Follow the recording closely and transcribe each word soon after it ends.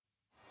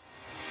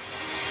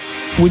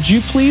Would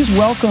you please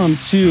welcome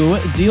to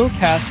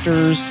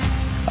Dealcasters,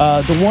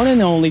 the one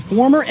and only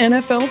former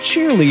NFL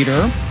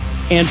cheerleader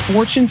and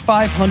Fortune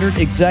 500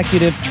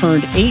 executive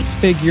turned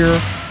 8-figure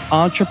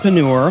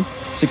entrepreneur,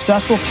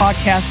 successful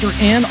podcaster,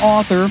 and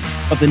author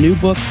of the new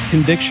book,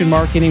 Conviction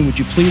Marketing. Would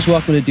you please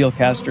welcome to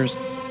Dealcasters,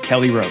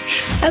 Kelly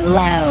Roach.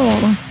 Hello.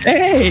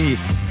 Hey.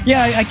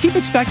 Yeah, I keep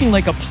expecting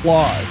like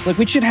applause. Like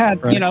we should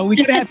have, we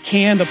could have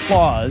canned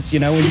applause,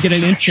 when you get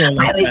an intro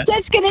like I was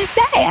just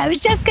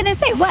going to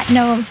say, what?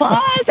 No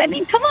applause? I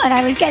mean, come on.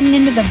 I was getting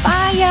into the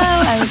bio.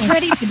 I was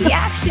ready for the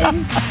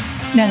action.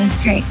 No, it's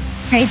great.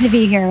 Great to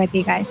be here with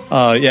you guys.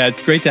 Oh, yeah,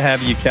 it's great to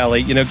have you,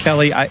 Kelly.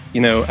 Kelly,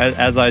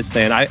 as I was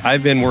saying,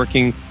 I've been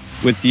working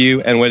with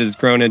you and what has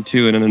grown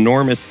into an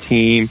enormous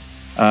team.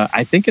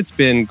 I think it's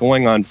been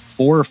going on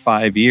 4 or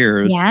 5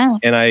 years. Yeah.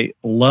 And I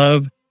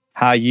love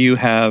how you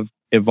have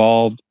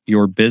evolved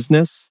your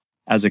business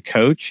as a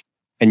coach.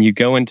 And you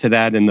go into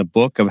that in the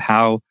book of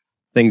how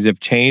things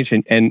have changed.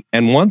 And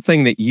one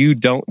thing that you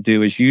don't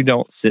do is you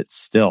don't sit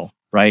still,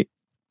 right?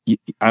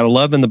 I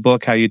love in the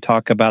book how you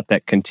talk about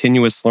that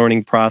continuous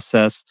learning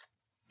process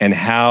and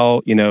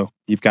how,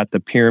 you've got the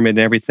pyramid and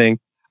everything.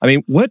 I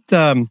mean, what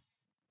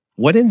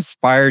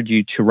inspired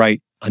you to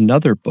write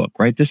another book,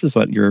 right? This is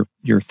what, your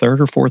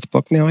third or fourth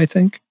book now, I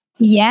think?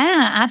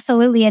 Yeah,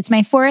 absolutely. It's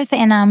my fourth,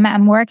 and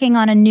I'm working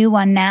on a new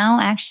one now,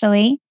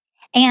 actually.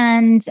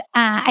 And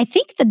I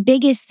think the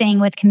biggest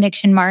thing with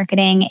conviction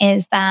marketing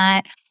is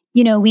that,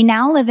 we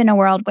now live in a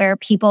world where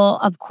people,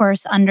 of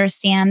course,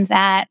 understand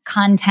that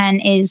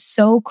content is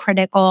so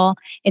critical.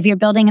 If you're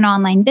building an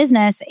online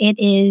business, it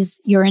is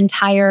your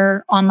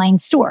entire online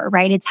store,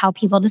 right? It's how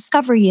people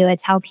discover you.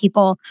 It's how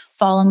people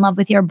fall in love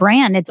with your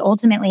brand. It's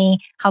ultimately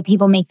how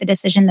people make the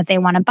decision that they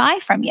want to buy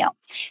from you.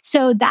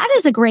 So that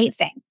is a great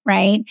thing,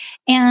 right?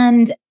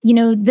 And,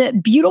 the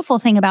beautiful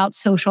thing about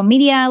social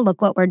media,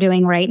 look what we're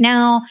doing right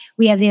now.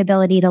 We have the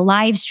ability to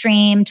live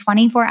stream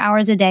 24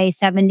 hours a day,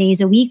 7 days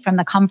a week from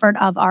the comfort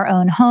of our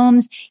own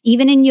homes,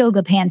 even in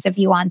yoga pants if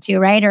you want to,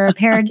 right? Or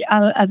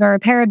a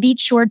pair of beach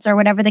shorts or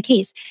whatever the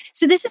case.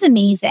 So this is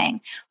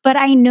amazing. But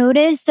I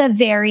noticed a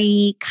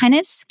very kind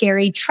of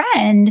scary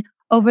trend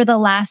over the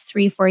last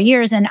 3-4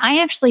 years. And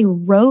I actually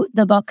wrote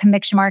the book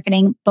Conviction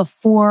Marketing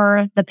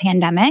before the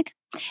pandemic.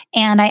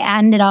 And I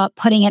ended up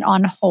putting it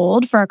on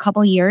hold for a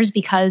couple years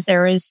because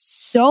there was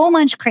so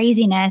much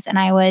craziness and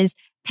I was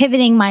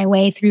pivoting my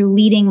way through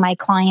leading my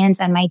clients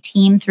and my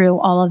team through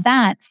all of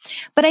that.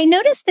 But I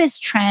noticed this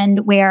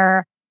trend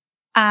where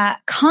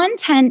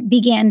content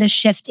began to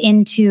shift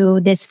into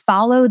this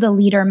follow the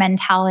leader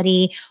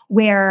mentality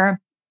where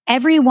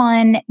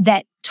everyone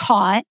that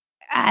taught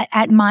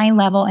at my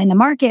level in the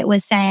market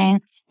was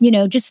saying,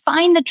 just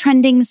find the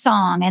trending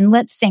song and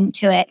lip sync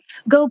to it.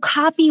 Go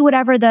copy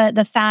whatever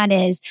the fad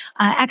is.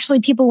 Actually,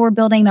 people were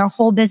building their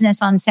whole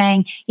business on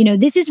saying,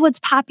 this is what's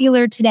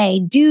popular today.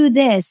 Do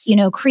this,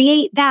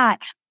 create that,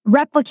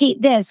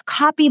 replicate this,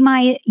 copy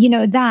my,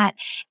 that.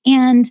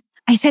 And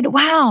I said,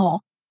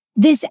 wow,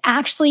 this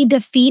actually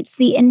defeats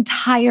the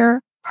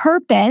entire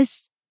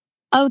purpose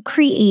of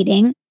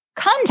creating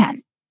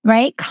content.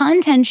 Right?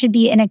 Content should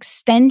be an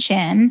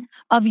extension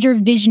of your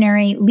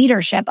visionary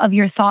leadership, of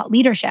your thought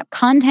leadership.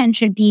 Content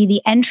should be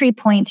the entry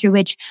point through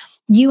which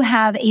you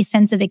have a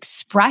sense of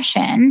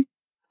expression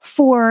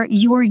for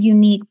your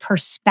unique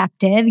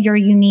perspective, your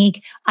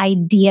unique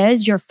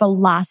ideas, your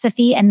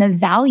philosophy, and the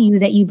value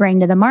that you bring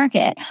to the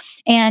market.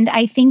 And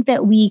I think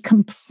that we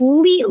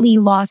completely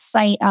lost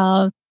sight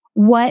of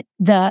what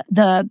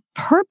the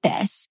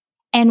purpose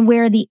and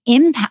where the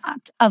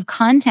impact of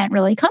content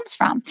really comes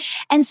from.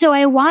 And so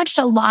I watched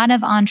a lot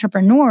of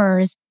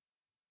entrepreneurs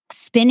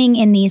spinning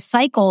in these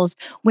cycles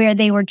where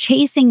they were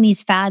chasing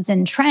these fads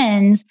and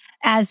trends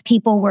as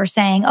people were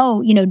saying,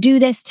 oh, do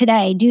this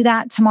today, do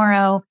that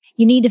tomorrow.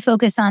 You need to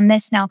focus on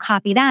this now,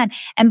 copy that.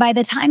 And by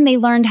the time they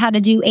learned how to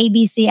do A,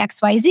 B, C,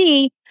 X, Y,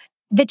 Z,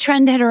 the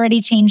trend had already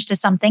changed to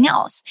something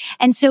else.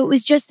 And so it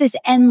was just this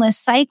endless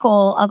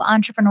cycle of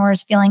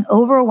entrepreneurs feeling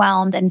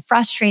overwhelmed and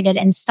frustrated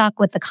and stuck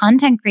with the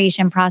content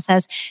creation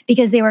process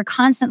because they were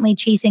constantly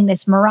chasing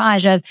this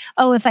mirage of,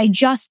 oh, if I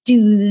just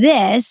do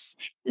this,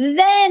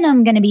 then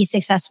I'm going to be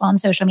successful on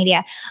social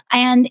media.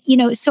 And,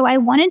 so I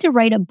wanted to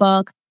write a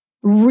book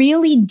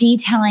really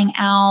detailing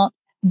out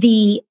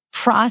the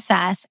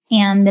process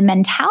and the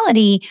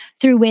mentality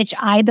through which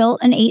I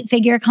built an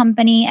 8-figure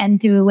company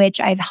and through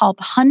which I've helped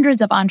hundreds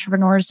of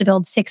entrepreneurs to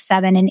build 6,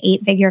 7, and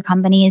 8-figure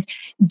companies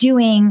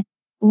doing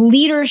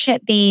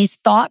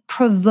leadership-based,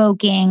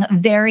 thought-provoking,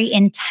 very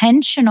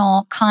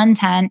intentional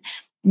content,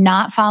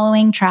 not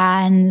following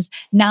trends,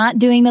 not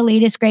doing the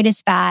latest,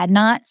 greatest fad,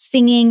 not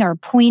singing or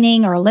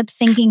pointing or lip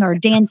syncing or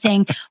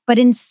dancing, but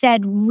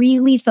instead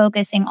really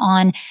focusing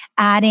on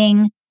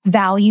adding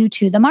value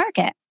to the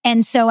market.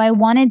 And so I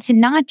wanted to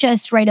not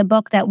just write a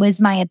book that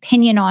was my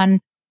opinion on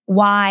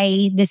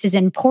why this is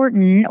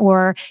important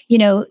or,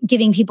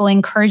 giving people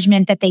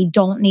encouragement that they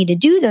don't need to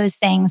do those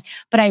things.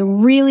 But I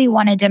really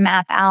wanted to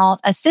map out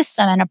a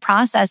system and a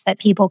process that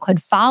people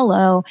could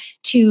follow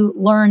to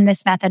learn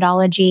this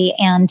methodology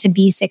and to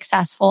be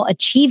successful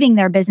achieving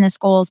their business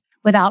goals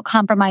without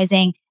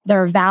compromising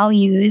their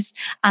values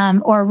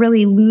or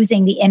really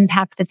losing the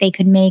impact that they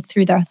could make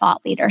through their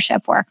thought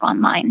leadership work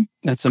online.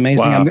 That's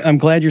amazing. Wow. I'm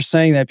glad you're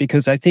saying that,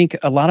 because I think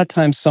a lot of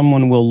times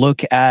someone will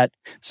look at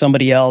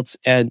somebody else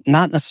and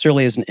not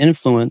necessarily as an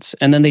influence,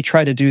 and then they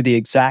try to do the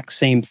exact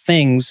same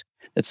things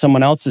that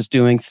someone else is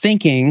doing,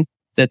 thinking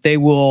that they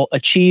will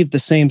achieve the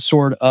same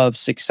sort of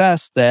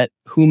success that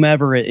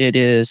whomever it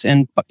is.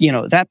 And,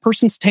 that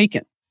person's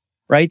taken.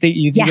 Right? That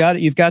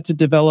you've got to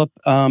develop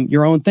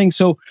your own thing.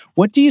 So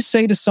what do you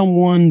say to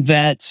someone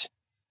that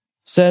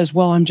says,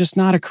 well, I'm just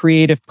not a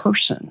creative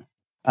person?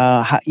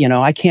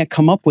 I can't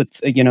come up with,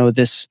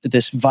 this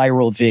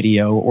viral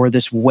video or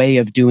this way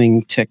of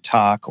doing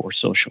TikTok or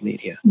social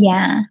media.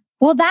 Yeah.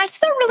 Well, that's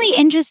the really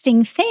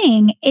interesting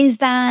thing, is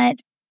that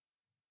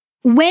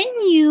when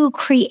you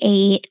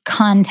create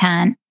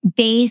content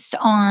based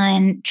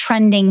on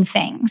trending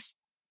things,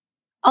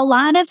 a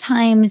lot of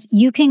times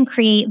you can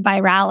create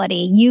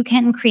virality. You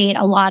can create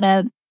a lot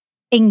of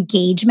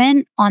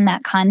engagement on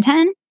that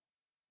content.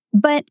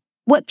 But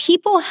what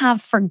people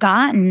have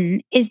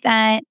forgotten is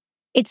that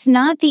it's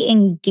not the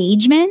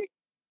engagement,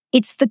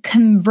 it's the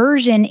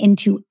conversion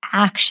into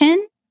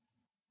action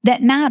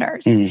that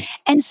matters.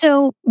 And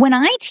so when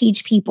I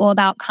teach people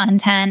about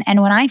content and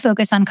when I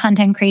focus on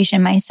content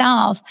creation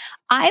myself,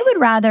 I would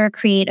rather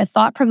create a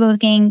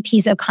thought-provoking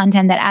piece of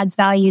content that adds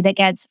value, that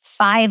gets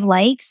 5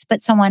 likes,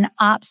 but someone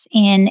opts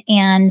in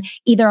and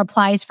either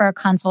applies for a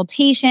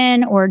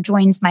consultation or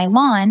joins my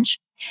launch.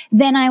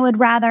 Then I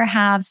would rather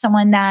have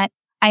someone that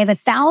I have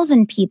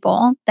 1,000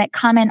 people that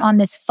comment on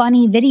this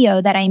funny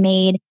video that I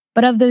made.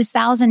 But of those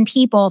 1,000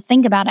 people,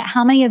 think about it.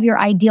 How many of your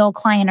ideal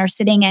client are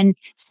sitting and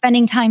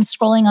spending time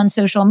scrolling on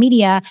social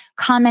media,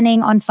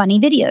 commenting on funny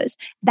videos?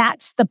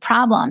 That's the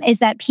problem, is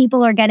that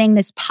people are getting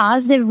this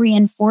positive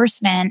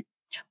reinforcement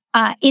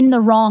in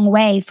the wrong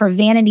way for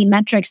vanity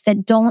metrics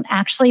that don't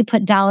actually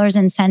put dollars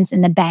and cents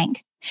in the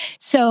bank.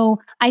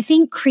 So I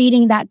think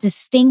creating that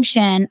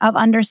distinction of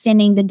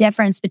understanding the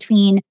difference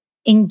between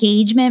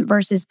engagement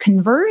versus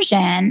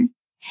conversion,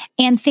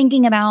 and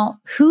thinking about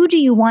who do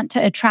you want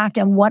to attract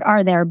and what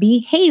are their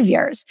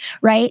behaviors,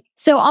 right?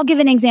 So I'll give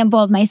an example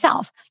of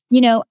myself.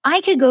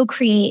 I could go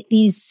create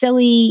these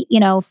silly,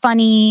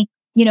 funny,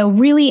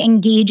 really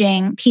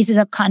engaging pieces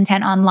of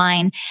content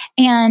online,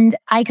 and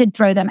I could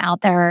throw them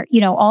out there,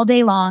 all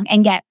day long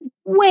and get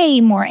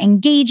way more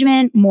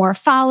engagement, more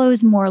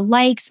follows, more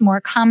likes, more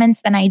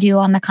comments than I do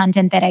on the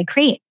content that I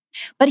create.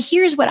 But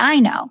here's what I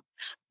know.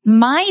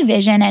 My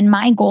vision and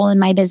my goal in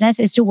my business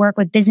is to work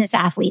with business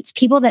athletes,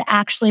 people that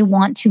actually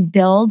want to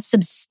build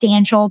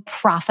substantial,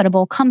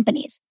 profitable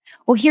companies.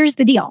 Well, here's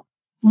the deal.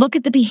 Look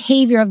at the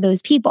behavior of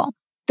those people.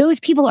 Those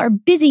people are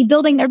busy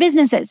building their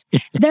businesses.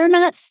 They're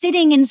not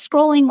sitting and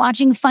scrolling,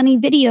 watching funny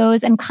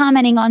videos and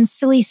commenting on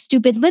silly,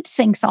 stupid lip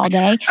syncs all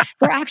day.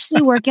 They're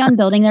actually working on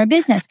building their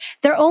business.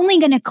 They're only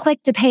going to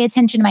click to pay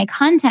attention to my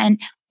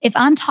content if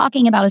I'm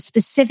talking about a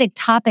specific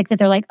topic that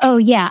they're like, oh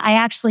yeah, I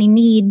actually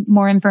need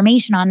more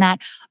information on that.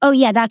 Oh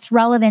yeah, that's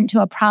relevant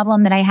to a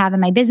problem that I have in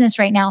my business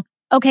right now.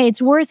 Okay,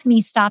 it's worth me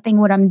stopping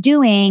what I'm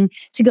doing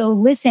to go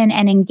listen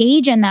and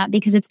engage in that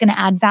because it's going to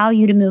add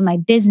value to move my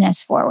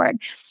business forward.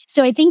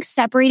 So I think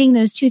separating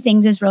those two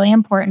things is really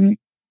important.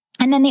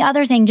 And then the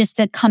other thing, just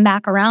to come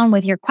back around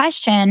with your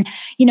question,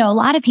 a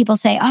lot of people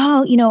say,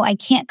 oh, I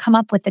can't come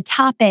up with the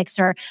topics,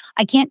 or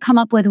I can't come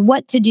up with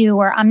what to do,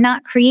 or I'm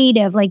not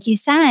creative, like you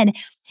said.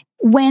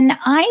 When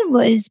I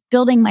was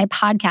building my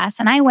podcast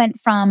and I went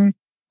from,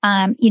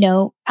 I'm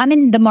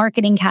in the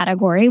marketing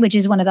category, which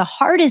is one of the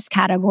hardest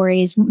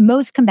categories,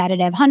 most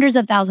competitive, hundreds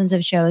of thousands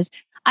of shows.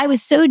 I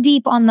was so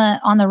deep on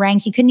the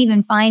rank, you couldn't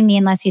even find me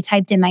unless you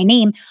typed in my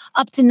name,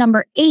 up to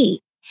number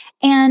 8.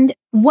 And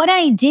what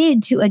I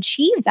did to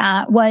achieve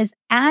that was,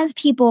 as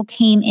people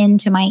came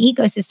into my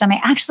ecosystem, I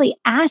actually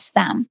asked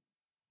them,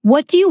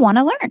 what do you want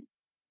to learn?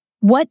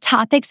 What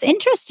topics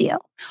interest you?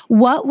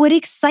 What would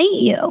excite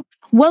you?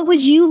 What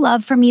would you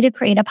love for me to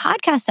create a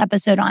podcast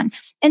episode on?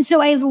 And so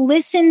I've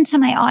listened to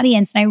my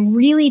audience and I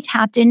really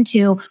tapped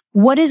into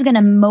what is going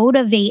to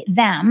motivate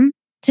them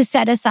to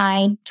set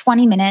aside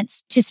 20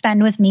 minutes to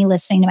spend with me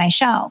listening to my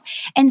show.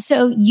 And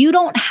so you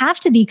don't have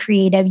to be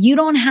creative. You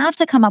don't have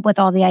to come up with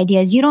all the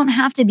ideas. You don't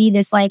have to be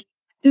this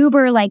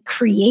uber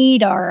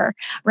creator,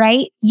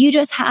 right? You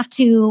just have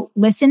to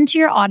listen to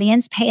your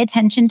audience, pay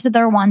attention to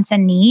their wants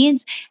and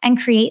needs,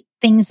 and create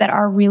things that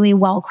are really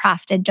well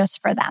crafted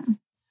just for them.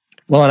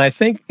 Well, and I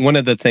think one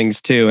of the things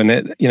too, and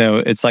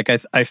it's like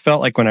I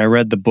felt like when I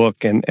read the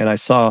book and I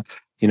saw,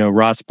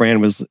 Ross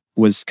Brand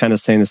was kind of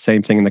saying the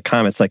same thing in the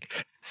comments,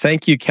 like,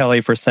 thank you,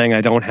 Kelly, for saying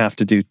I don't have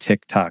to do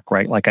TikTok,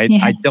 right? Like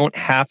I don't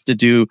have to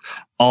do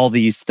all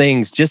these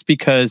things just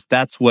because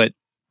that's what,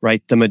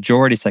 right? The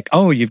majority is like,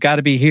 oh, you've got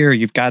to be here,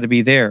 you've got to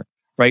be there,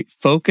 right?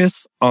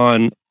 Focus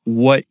on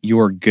what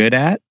you're good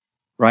at,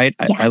 right?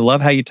 Yeah. I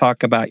love how you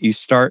talk about you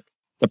start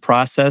the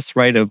process,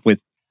 right, with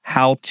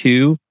how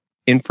to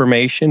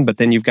information, but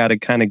then you've got to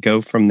kind of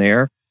go from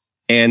there.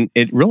 And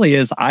it really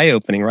is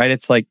eye-opening, right?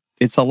 It's like,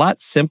 it's a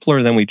lot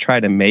simpler than we try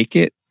to make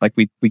it. Like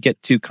we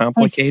get too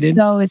complicated. It's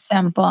so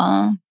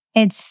simple.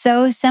 It's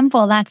so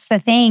simple. That's the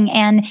thing.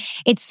 And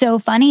it's so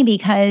funny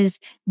because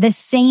the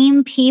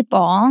same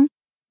people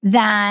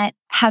that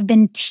have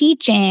been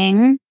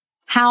teaching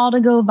how to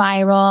go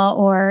viral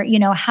or,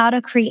 how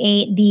to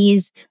create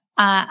these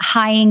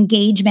high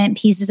engagement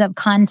pieces of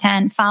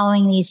content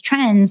following these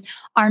trends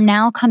are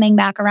now coming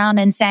back around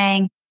and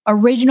saying,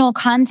 original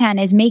content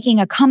is making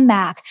a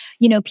comeback.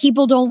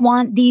 People don't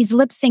want these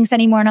lip syncs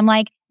anymore. And I'm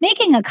like,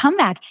 making a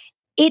comeback.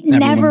 It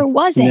never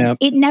wasn't. Yep.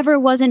 It never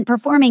wasn't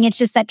performing. It's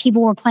just that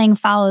people were playing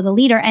follow the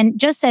leader. And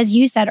just as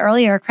you said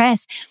earlier,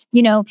 Chris,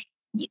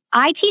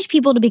 I teach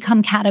people to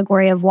become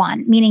category of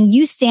one, meaning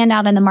you stand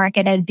out in the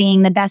market as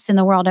being the best in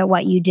the world at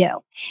what you do.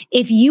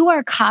 If you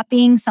are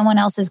copying someone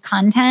else's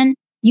content,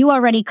 you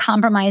already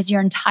compromise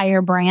your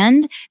entire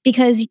brand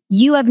because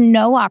you have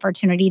no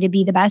opportunity to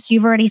be the best.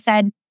 You've already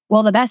said,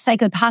 well, the best I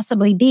could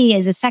possibly be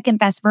is a second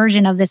best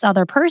version of this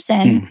other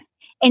person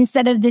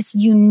instead of this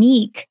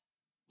unique,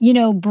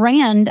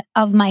 brand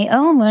of my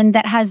own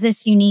that has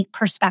this unique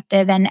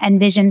perspective and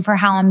vision for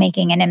how I'm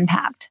making an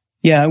impact.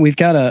 Yeah, we've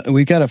got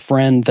a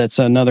friend that's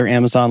another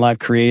Amazon Live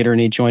creator, and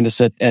he joined us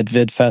at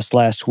VidFest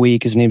last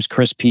week. His name's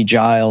Chris P.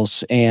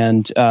 Giles,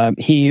 and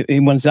he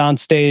was on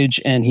stage,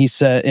 and he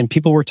said, and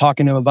people were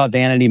talking to him about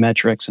vanity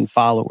metrics and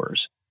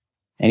followers,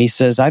 and he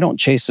says, "I don't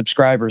chase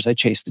subscribers, I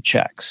chase the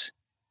checks."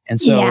 And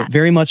so,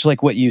 very much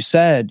like what you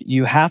said,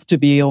 you have to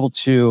be able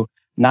to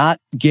not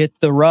get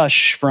the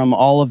rush from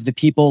all of the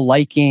people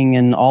liking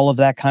and all of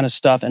that kind of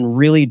stuff, and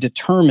really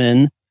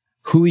determine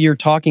who you're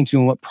talking to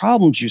and what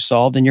problems you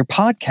solved in your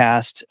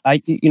podcast.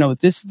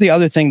 This is the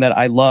other thing that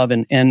I love,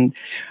 and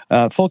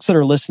folks that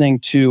are listening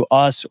to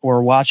us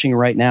or watching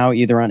right now,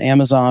 either on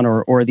Amazon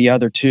or the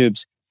other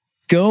tubes,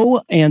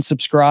 go and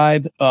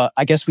subscribe.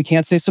 I guess we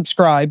can't say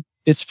subscribe.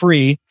 It's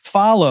free.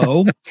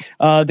 Follow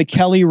the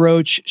Kelly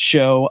Roach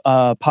Show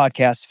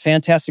podcast,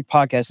 fantastic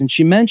podcast. And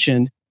she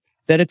mentioned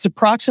that it's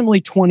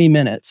approximately 20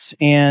 minutes.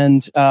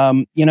 And,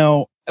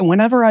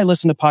 whenever I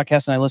listen to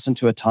podcasts, and I listen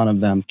to a ton of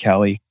them,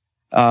 Kelly,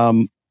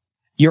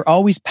 you're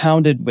always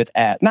pounded with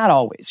ads. Not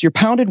always. You're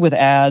pounded with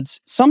ads.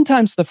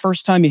 Sometimes the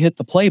first time you hit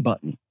the play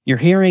button, you're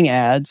hearing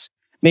ads.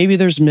 Maybe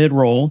there's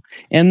mid-roll.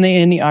 And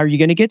then are you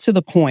going to get to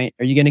the point?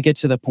 Are you going to get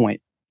to the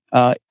point?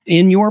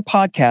 In your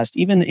podcast,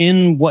 even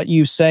in what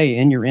you say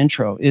in your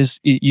intro, is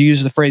you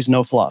use the phrase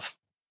 "no fluff,"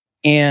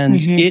 and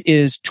it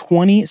is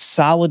 20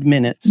 solid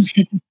minutes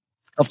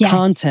of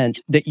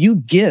content that you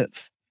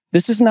give.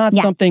 This is not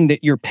something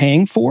that you're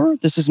paying for.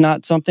 This is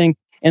not something,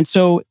 and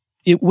so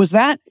it was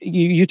that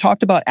you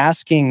talked about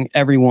asking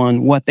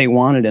everyone what they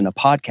wanted in a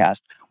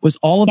podcast. Was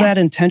all of that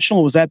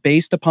intentional? Was that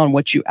based upon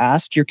what you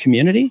asked your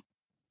community?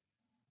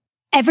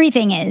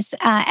 Everything is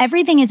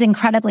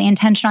incredibly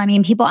intentional. I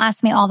mean, people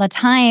ask me all the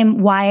time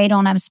why I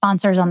don't have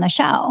sponsors on the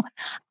show.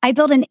 I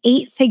built an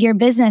 8-figure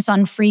business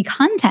on free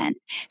content.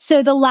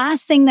 So the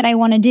last thing that I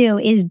want to do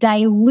is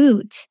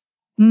dilute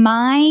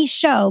my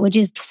show, which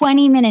is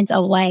 20 minutes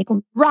of like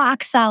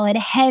rock solid,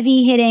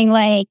 heavy hitting,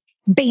 like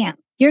bam,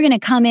 you're going to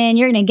come in,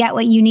 you're going to get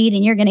what you need,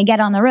 and you're going to get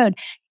on the road.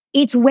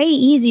 It's way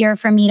easier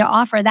for me to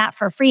offer that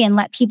for free and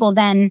let people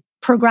then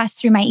progress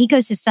through my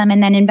ecosystem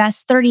and then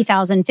invest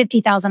 $30,000,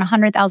 $50,000,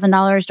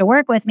 $100,000 to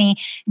work with me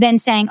than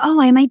saying,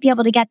 oh, I might be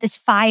able to get this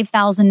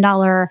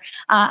 $5,000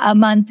 a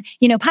month,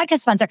 podcast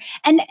sponsor.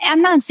 And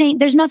I'm not saying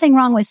there's nothing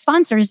wrong with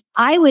sponsors.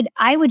 I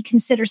would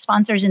consider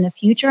sponsors in the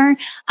future.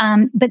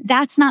 But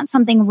that's not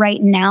something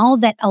right now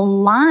that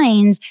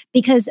aligns,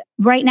 because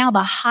right now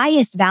the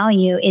highest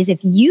value is if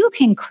you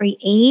can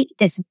create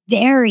this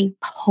very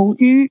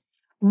potent,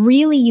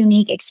 really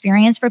unique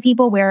experience for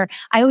people, where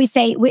I always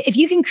say, if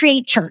you can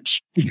create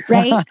church,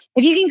 right?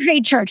 If you can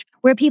create church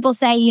where people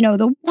say,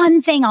 the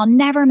one thing I'll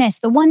never miss,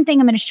 the one thing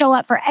I'm going to show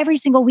up for every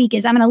single week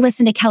is I'm going to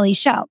listen to Kelly's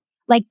show.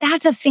 Like,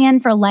 that's a fan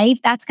for life.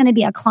 That's going to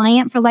be a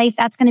client for life.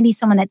 That's going to be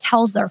someone that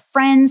tells their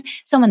friends,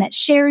 someone that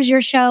shares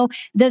your show.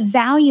 The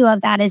value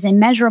of that is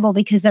immeasurable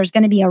because there's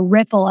going to be a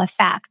ripple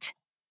effect,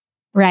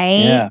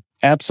 right? Yeah,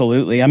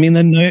 absolutely. I mean,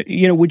 then,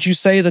 would you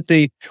say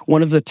that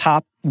one of the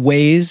top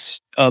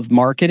ways of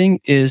marketing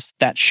is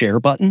that share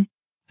button?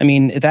 I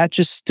mean, that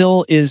just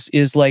still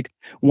is like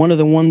one of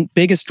the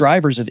biggest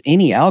drivers of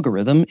any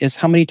algorithm is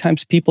how many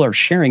times people are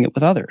sharing it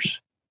with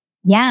others.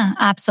 Yeah,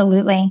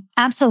 absolutely.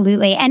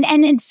 Absolutely. And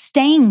it's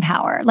staying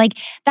power. Like,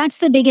 that's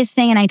the biggest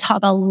thing. And I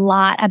talk a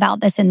lot about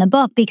this in the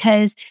book,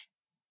 because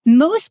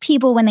most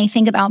people, when they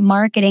think about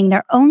marketing,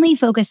 they're only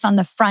focused on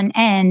the front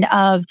end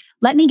of,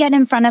 let me get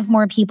in front of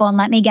more people and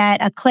let me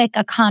get a click,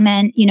 a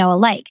comment, a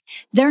like.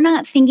 They're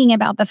not thinking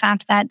about the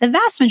fact that the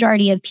vast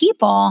majority of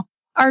people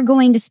are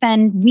going to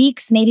spend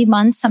weeks, maybe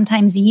months,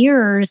 sometimes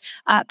years,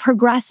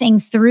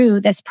 progressing through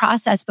this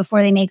process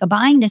before they make a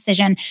buying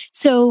decision.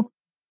 So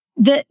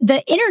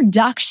the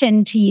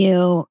introduction to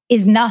you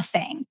is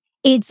nothing.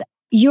 It's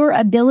your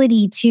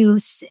ability to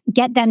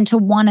get them to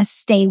want to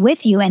stay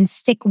with you and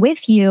stick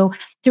with you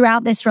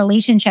throughout this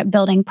relationship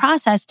building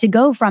process to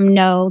go from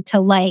no to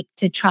like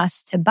to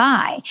trust to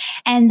buy.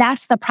 And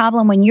that's the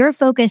problem when you're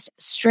focused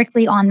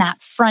strictly on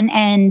that front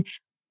end,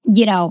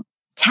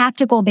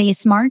 tactical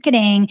based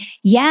marketing.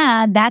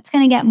 Yeah, that's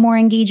going to get more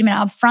engagement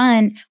up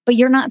front, but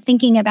you're not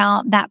thinking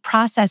about that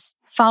process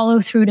follow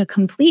through to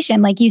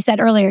completion. Like you said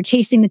earlier,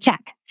 chasing the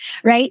check,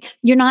 right?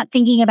 You're not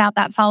thinking about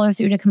that follow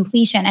through to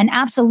completion. And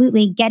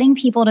absolutely getting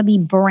people to be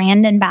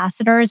brand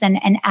ambassadors and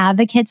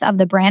advocates of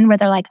the brand where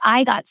they're like,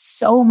 I got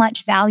so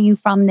much value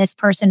from this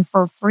person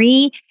for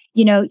free.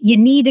 You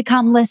need to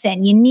come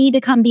listen. You need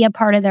to come be a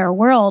part of their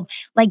world.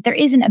 Like there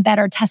isn't a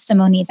better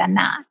testimony than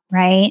that,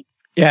 right?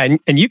 Yeah.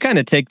 And you kind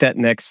of take that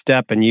next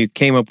step and you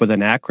came up with an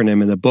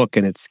acronym in the book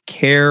and it's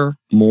Care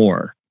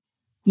More.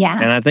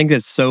 Yeah. And I think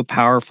it's so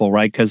powerful,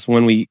 right? Because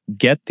when we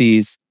get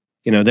these,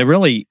 they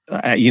really,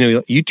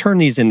 you turn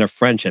these into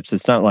friendships.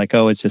 It's not like,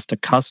 oh, it's just a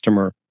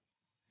customer.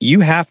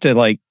 You have to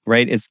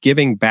right? It's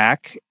giving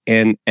back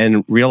and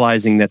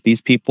realizing that these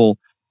people,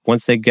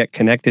 once they get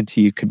connected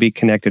to you, could be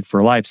connected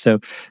for life. So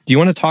do you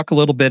want to talk a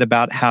little bit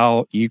about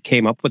how you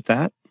came up with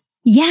that?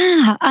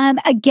 Yeah.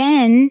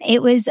 Again,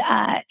 it was,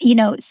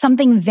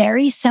 something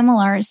very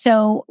similar.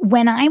 So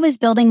when I was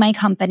building my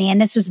company, and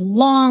this was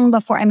long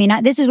before,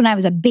 this is when I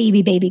was a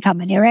baby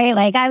company, right?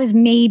 Like I was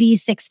maybe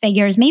 6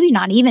 figures, maybe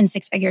not even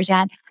 6 figures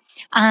yet.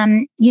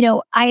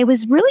 I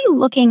was really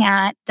looking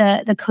at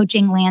the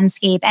coaching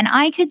landscape and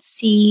I could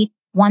see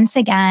once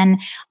again,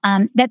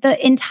 that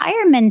the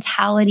entire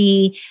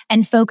mentality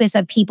and focus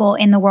of people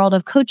in the world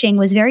of coaching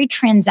was very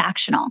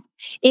transactional.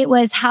 It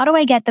was, how do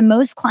I get the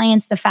most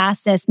clients the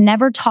fastest,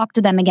 never talk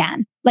to them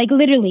again? Like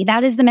literally,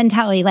 that is the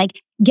mentality.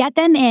 Like get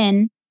them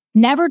in,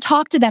 never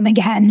talk to them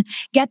again,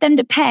 get them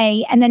to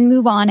pay, and then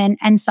move on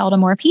and sell to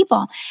more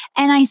people.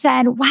 And I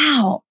said,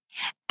 wow.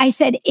 I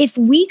said, if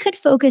we could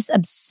focus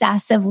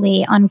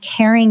obsessively on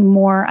caring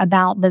more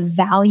about the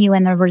value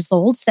and the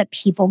results that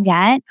people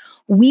get,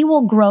 we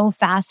will grow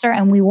faster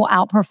and we will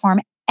outperform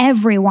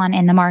everyone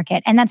in the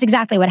market. And that's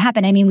exactly what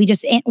happened. We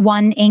just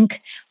won Inc.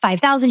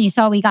 5000. You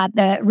saw we got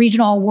the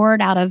regional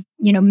award out of,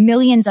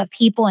 millions of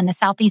people in the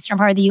southeastern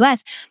part of the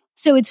US.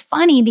 So it's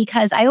funny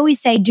because I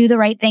always say, do the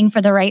right thing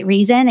for the right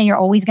reason, and you're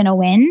always going to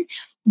win.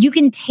 You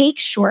can take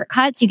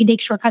shortcuts. You can take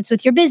shortcuts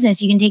with your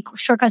business. You can take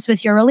shortcuts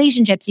with your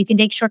relationships. You can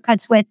take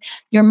shortcuts with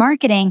your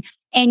marketing.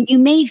 And you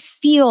may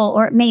feel,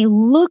 or it may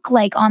look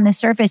like on the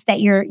surface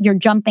that you're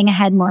jumping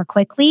ahead more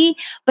quickly,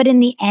 but in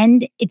the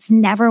end, it's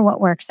never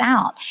what works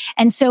out.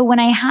 And so when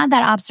I had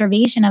that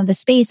observation of the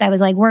space, I was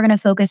like, we're going to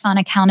focus on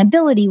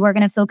accountability. We're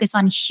going to focus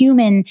on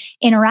human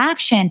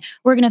interaction.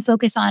 We're going to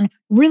focus on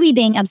really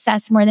being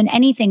obsessed more than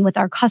anything with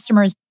our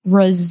customers'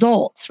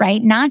 results,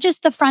 right? Not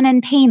just the front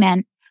end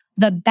payment,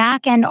 the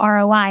back end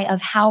ROI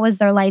of how has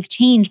their life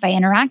changed by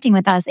interacting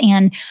with us.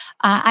 And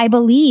I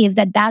believe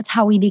that that's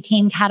how we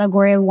became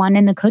category 1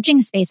 in the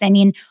coaching space.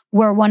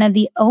 We're one of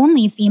the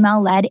only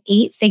female-led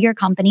 8-figure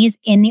companies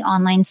in the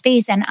online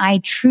space. And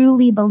I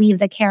truly believe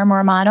the Care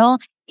More model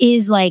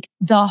is like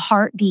the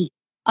heartbeat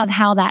of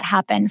how that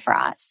happened for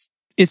us.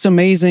 It's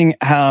amazing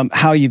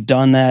how you've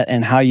done that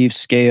and how you've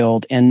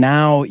scaled. And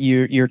now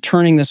you're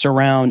turning this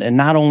around. And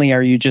not only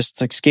are you just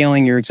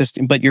scaling your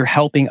existing, but you're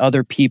helping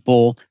other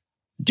people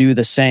do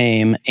the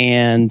same.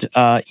 And,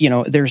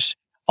 there's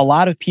a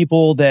lot of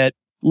people that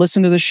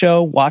listen to the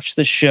show, watch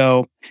the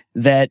show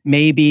that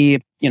maybe,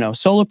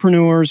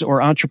 solopreneurs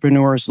or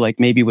entrepreneurs, like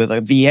maybe with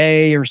a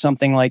VA or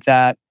something like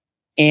that.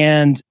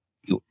 And,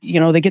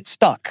 they get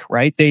stuck,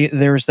 right?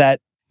 There's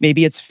that,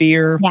 maybe it's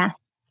fear. Yeah.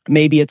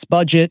 Maybe it's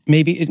budget.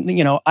 Maybe,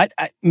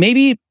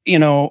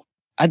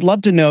 I'd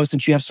love to know,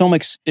 since you have so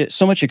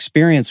much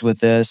experience with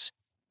this,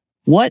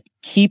 what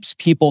keeps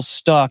people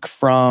stuck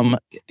from,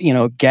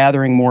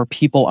 gathering more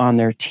people on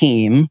their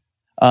team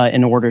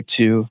in order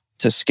to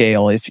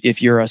scale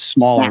if you're a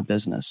smaller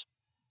business?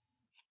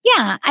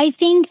 Yeah, I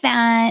think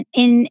that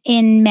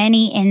in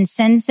many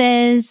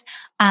instances,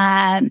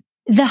 the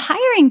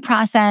hiring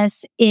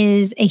process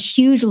is a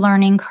huge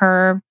learning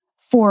curve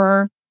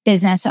for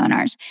business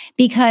owners,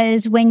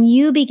 because when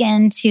you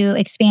begin to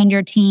expand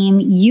your team,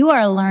 you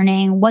are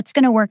learning what's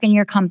going to work in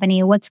your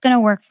company, what's going to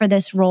work for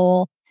this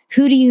role.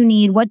 Who do you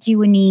need? What do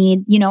you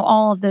need?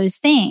 All of those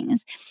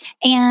things.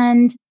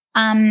 And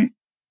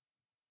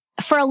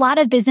for a lot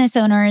of business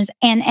owners,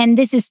 and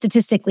this is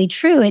statistically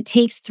true, it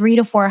takes 3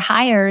 to 4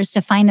 hires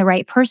to find the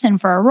right person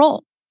for a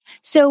role.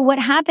 So what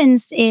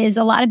happens is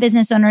a lot of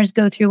business owners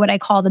go through what I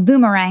call the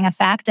boomerang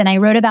effect. And I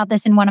wrote about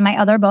this in one of my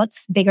other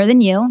books, Bigger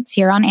Than You. It's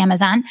here on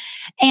Amazon.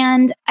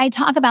 And I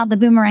talk about the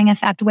boomerang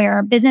effect,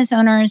 where business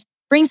owners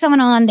bring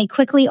someone on, they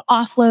quickly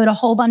offload a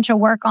whole bunch of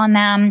work on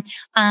them.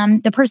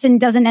 The person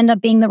doesn't end up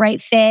being the right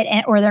fit,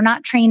 or they're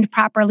not trained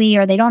properly,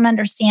 or they don't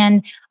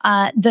understand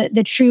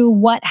the true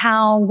what,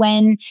 how,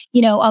 when,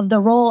 of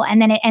the role.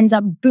 And then it ends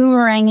up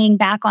boomeranging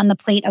back on the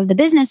plate of the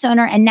business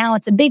owner. And now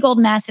it's a big old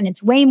mess, and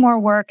it's way more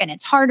work, and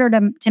it's harder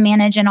to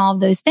manage, and all of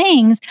those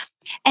things.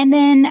 And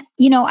then,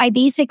 I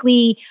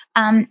basically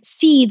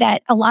see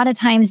that a lot of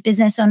times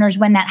business owners,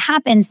 when that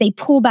happens, they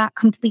pull back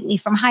completely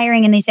from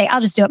hiring, and they say,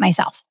 I'll just do it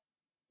myself.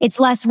 It's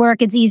less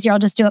work. It's easier. I'll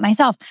just do it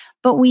myself.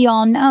 But we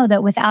all know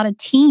that without a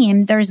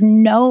team, there's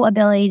no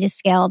ability to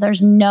scale.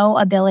 There's no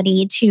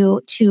ability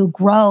to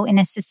grow in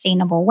a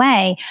sustainable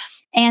way.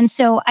 And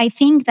so I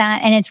think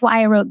that, and it's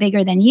why I wrote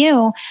Bigger Than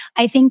You,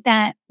 I think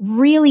that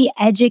really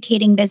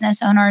educating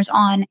business owners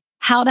on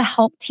how to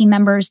help team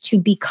members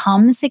to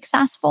become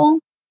successful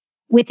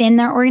within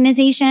their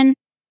organization,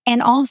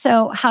 and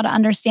also how to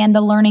understand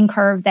the learning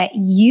curve that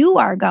you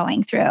are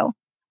going through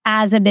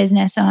as a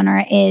business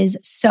owner is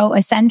so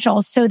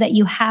essential, so that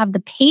you have the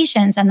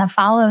patience and the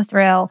follow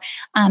through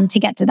to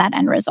get to that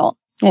end result.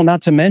 Well,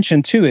 not to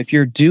mention too, if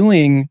you're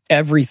doing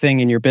everything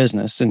in your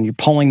business and you're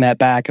pulling that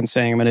back and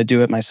saying, I'm going to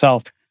do it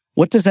myself,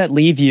 what does that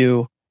leave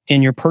you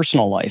in your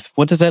personal life?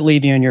 What does that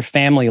leave you in your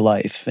family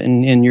life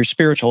and in your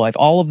spiritual life?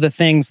 All of the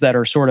things that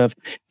are sort of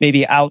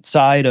maybe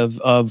outside of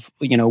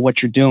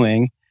what you're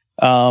doing,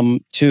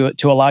 to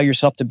allow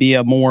yourself to be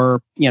a more,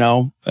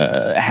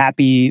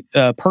 happy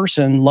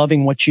person,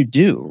 loving what you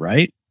do,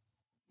 right?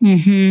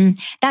 Mm-hmm.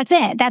 That's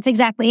it. That's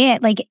exactly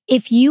it. Like,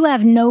 if you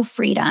have no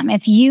freedom,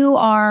 if you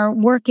are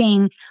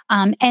working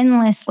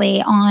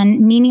endlessly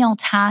on menial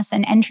tasks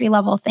and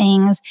entry-level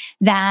things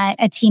that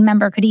a team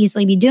member could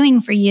easily be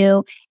doing for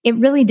you, it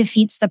really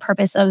defeats the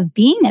purpose of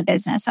being a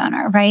business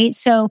owner, right?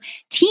 So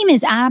team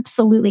is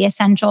absolutely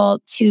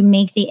essential to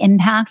make the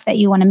impact that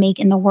you want to make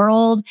in the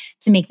world,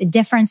 to make the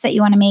difference that you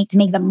want to make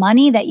the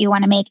money that you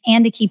want to make,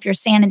 and to keep your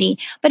sanity.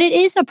 But it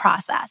is a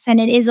process, and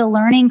it is a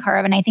learning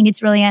curve. And I think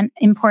it's really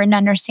important to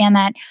understand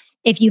that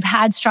if you've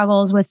had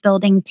struggles with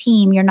building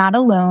team, you're not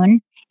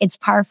alone. It's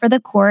par for the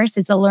course.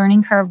 It's a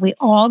learning curve we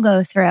all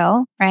go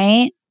through,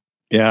 right?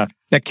 Yeah.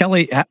 Now,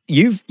 Kelly,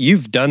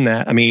 you've done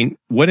that. I mean,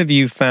 what have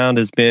you found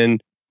has been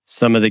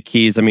some of the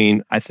keys? I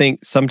mean, I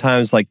think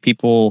sometimes like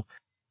people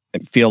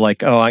feel like,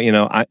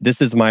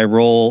 this is my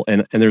role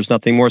and there's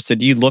nothing more. So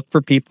do you look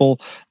for people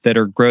that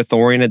are growth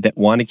oriented, that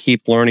want to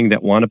keep learning,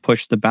 that want to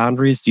push the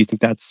boundaries? Do you think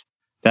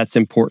that's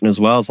important as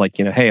well? As like,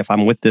 hey, if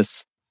I'm with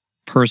this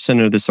person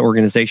or this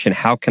organization,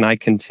 how can I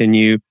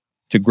continue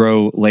to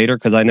grow later?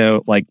 Because I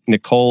know like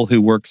Nicole,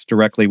 who works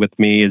directly with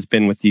me, has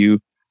been with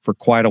you for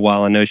quite a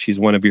while. I know she's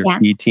one of your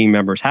key team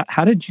members.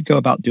 How did you go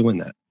about doing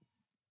that?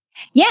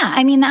 Yeah,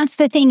 I mean, that's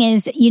the thing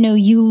is,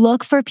 you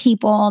look for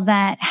people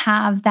that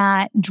have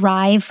that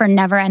drive for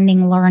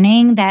never-ending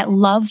learning, that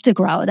love to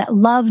grow, that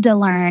love to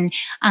learn,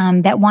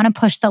 that want to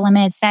push the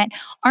limits, that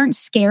aren't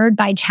scared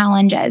by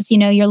challenges.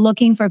 You're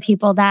looking for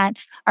people that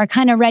are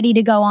kind of ready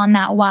to go on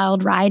that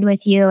wild ride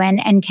with you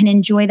and can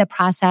enjoy the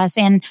process.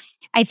 And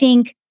I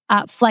think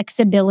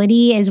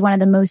flexibility is one of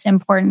the most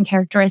important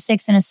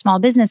characteristics in a small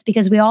business,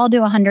 because we all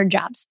do 100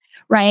 jobs,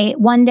 right?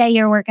 One day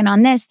you're working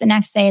on this, the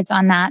next day it's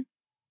on that.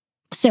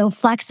 So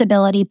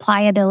flexibility,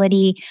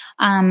 pliability,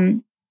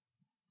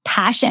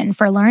 passion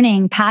for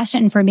learning,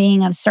 passion for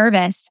being of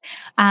service,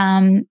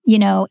 and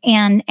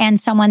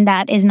someone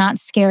that is not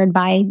scared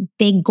by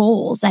big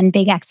goals and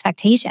big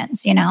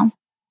expectations,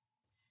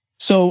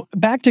 So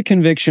back to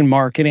conviction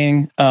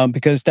marketing,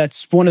 because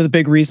that's one of the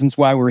big reasons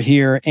why we're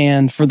here.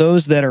 And for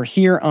those that are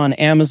here on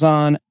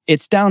Amazon,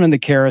 it's down in the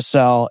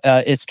carousel.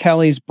 It's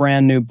Kelly's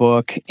brand new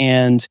book.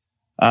 And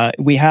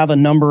we have a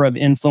number of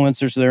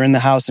influencers that are in the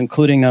house,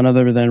 including none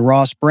other than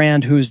Ross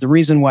Brand, who is the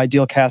reason why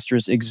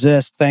Dealcasters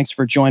exist. Thanks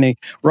for joining.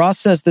 Ross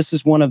says this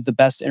is one of the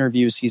best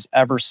interviews he's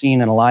ever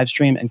seen in a live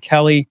stream. And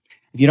Kelly,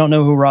 if you don't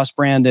know who Ross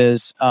Brand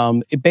is,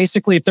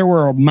 basically, if there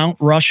were a Mount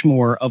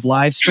Rushmore of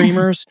live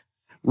streamers,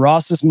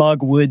 Ross's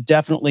mug would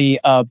definitely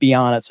be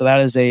on it. So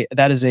that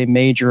is a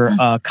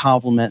major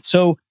compliment.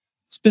 So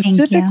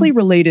specifically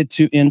related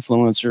to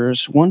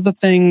influencers, one of the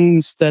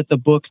things that the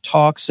book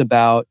talks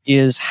about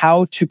is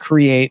how to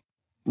create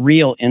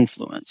real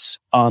influence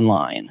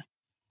online.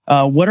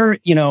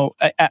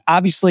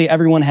 Obviously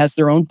everyone has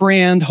their own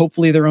brand,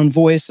 hopefully their own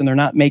voice, and they're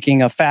not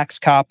making a fax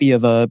copy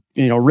of a,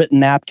 written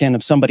napkin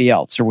of somebody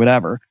else or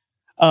whatever.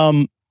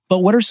 But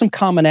what are some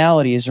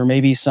commonalities or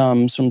maybe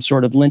some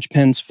sort of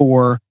linchpins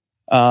for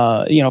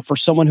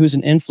someone who's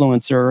an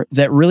influencer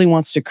that really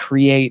wants to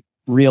create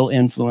real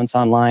influence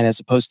online, as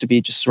opposed to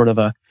be just sort of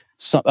a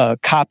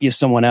copy of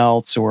someone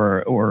else,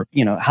 or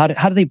how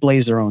do they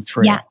blaze their own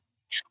trail? Yeah.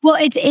 Well,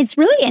 it's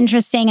really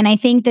interesting. And I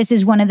think this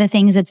is one of the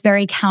things that's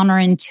very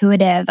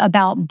counterintuitive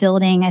about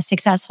building a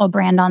successful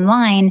brand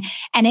online.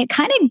 And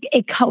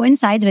it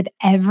coincides with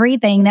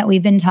everything that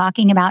we've been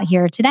talking about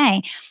here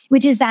today,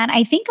 which is that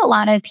I think a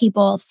lot of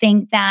people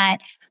think that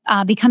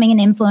becoming an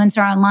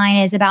influencer online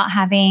is about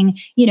having,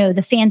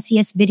 the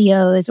fanciest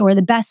videos or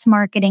the best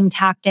marketing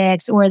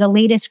tactics or the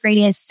latest,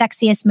 greatest,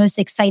 sexiest, most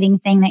exciting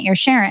thing that you're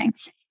sharing.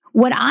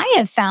 what I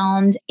have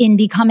found in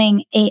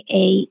becoming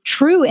a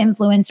true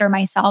influencer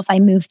myself, I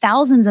move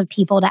thousands of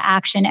people to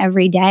action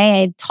every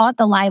day. I've taught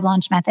the live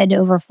launch method to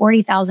over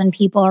 40,000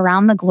 people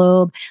around the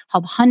globe,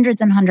 help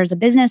hundreds and hundreds of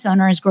business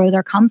owners grow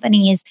their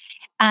companies.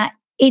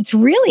 It's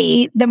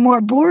really the more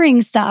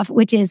boring stuff,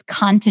 which is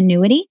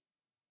continuity,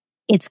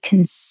 it's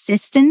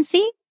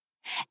consistency,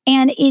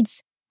 and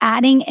it's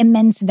adding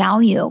immense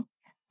value.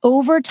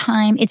 Over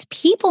time, it's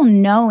people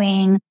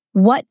knowing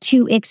what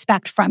to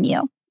expect from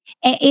you.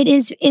 It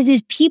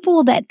is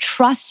people that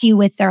trust you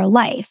with their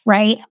life,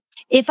 right?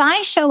 If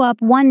I show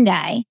up one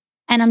day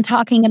and I'm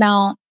talking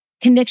about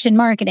conviction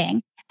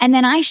marketing, and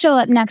then I show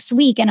up next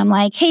week and I'm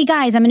like, hey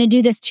guys, I'm going to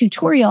do this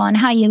tutorial on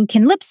how you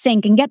can lip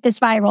sync and get this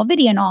viral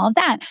video and all of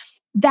that,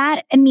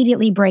 that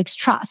immediately breaks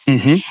trust.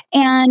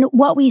 And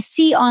what we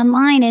see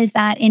online is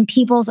that in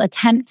people's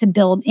attempt to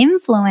build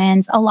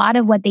influence, a lot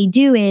of what they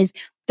do is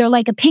they're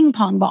like a ping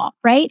pong ball,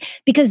 right?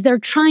 Because they're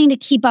trying to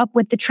keep up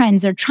with the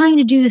trends. They're trying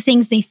to do the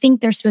things they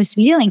think they're supposed to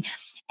be doing.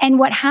 And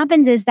what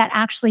happens is that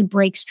actually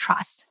breaks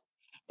trust.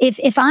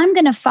 If I'm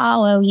going to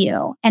follow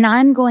you and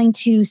I'm going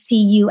to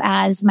see you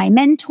as my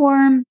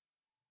mentor,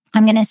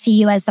 I'm going to see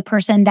you as the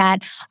person that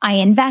I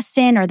invest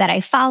in or that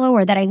I follow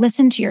or that I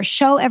listen to your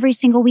show every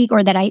single week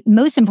or that I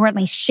most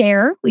importantly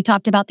share. We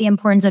talked about the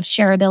importance of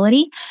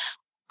shareability.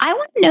 I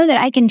want to know that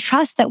I can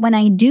trust that when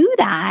I do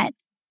that,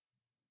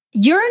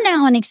 you're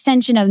now an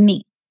extension of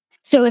me.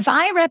 So if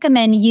I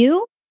recommend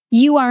you,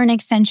 you are an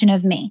extension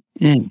of me.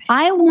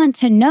 I want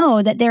to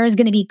know that there is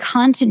going to be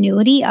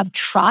continuity of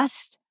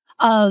trust,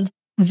 of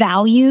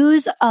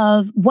values,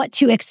 of what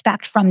to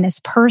expect from this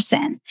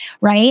person,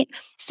 right?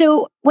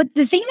 So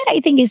the thing that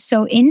I think is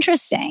so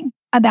interesting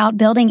about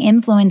building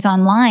influence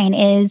online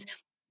is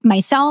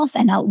myself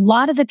and a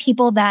lot of the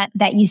people that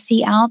you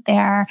see out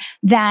there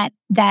that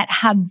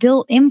have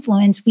built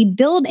influence, we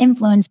build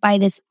influence by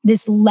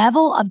this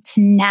level of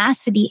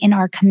tenacity in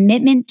our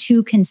commitment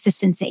to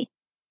consistency.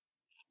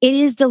 It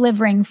is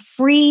delivering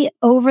free,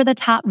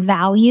 over-the-top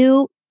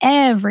value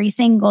every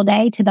single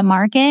day to the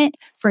market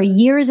for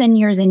years and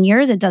years and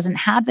years. It doesn't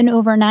happen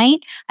overnight.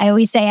 I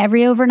always say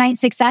every overnight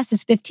success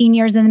is 15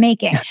 years in the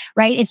making,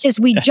 right? It's just,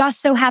 we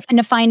just so happen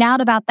to find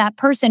out about that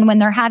person when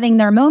they're having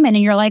their moment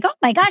and you're like, oh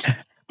my gosh,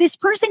 this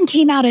person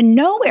came out of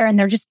nowhere and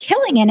they're just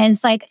killing it. And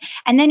it's like,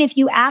 and then if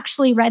you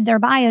actually read their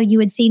bio, you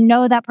would see,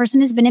 no, that person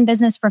has been in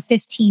business for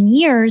 15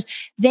 years.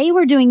 They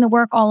were doing the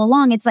work all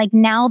along. It's like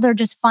now they're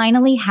just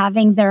finally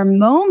having their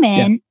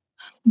moment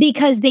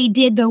because they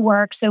did the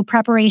work. So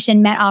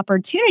preparation met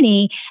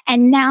opportunity.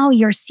 And now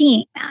you're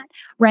seeing that,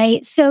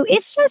 right? So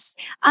it's just,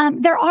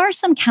 there are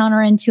some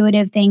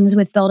counterintuitive things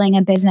with building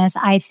a business,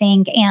 I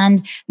think.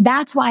 And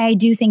that's why I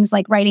do things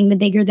like writing the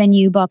Bigger Than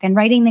You book and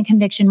writing the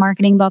Conviction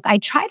Marketing book. I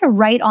try to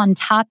write on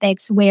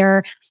topics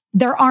where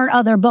there aren't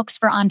other books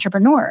for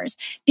entrepreneurs,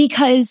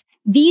 because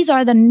these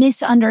are the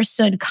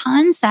misunderstood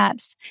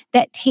concepts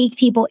that take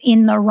people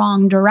in the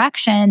wrong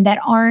direction that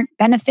aren't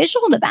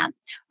beneficial to them,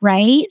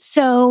 right?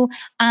 So,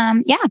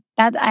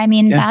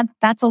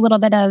 that's a little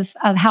bit of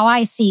how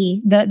I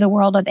see the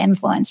world of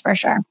influence for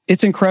sure.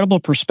 It's incredible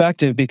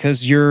perspective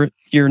because you're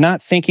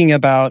not thinking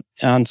about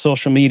on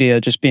social media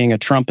just being a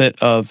trumpet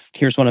of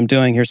here's what I'm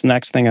doing, here's the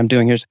next thing I'm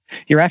doing.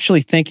 You're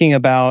actually thinking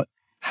about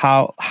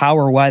how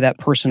or why that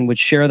person would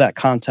share that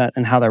content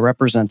and how that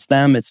represents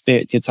them.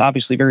 It's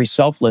obviously very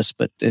selfless,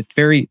 but it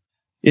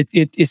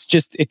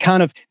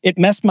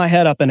messed my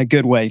head up in a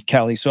good way,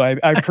 Kelly. So I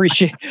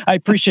appreciate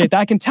that.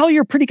 I can tell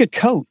you're a pretty good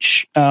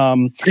coach. Now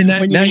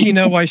you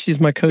know why she's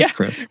my coach,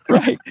 Chris.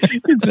 Right.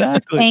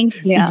 Exactly.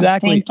 Thank you.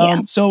 Exactly. Thank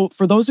you. So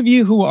for those of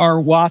you who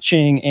are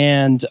watching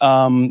and,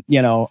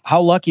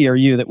 how lucky are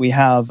you that we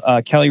have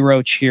Kelly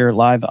Roach here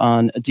live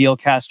on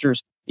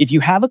Dealcasters. If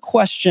you have a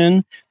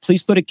question,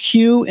 please put a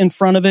Q in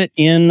front of it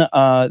in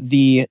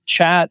the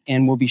chat,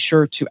 and we'll be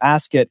sure to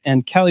ask it.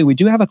 And Kelly, we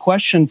do have a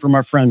question from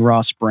our friend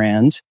Ross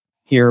Brand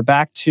here.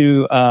 Back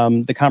to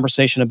the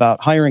conversation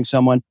about hiring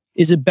someone.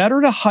 Is it better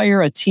to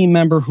hire a team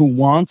member who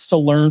wants to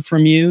learn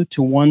from you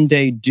to one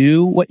day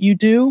do what you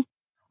do,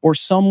 or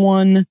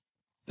someone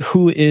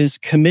who is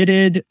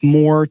committed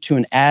more to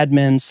an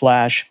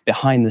admin /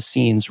 behind the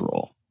scenes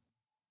role?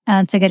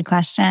 That's a good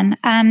question.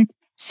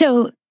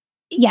 So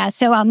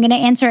I'm going to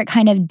answer it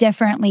kind of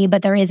differently,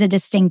 but there is a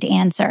distinct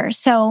answer.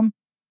 So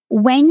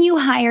when you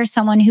hire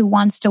someone who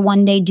wants to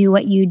one day do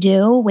what you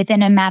do,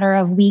 within a matter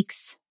of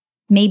weeks,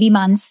 maybe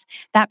months,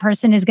 that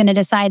person is going to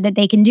decide that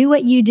they can do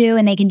what you do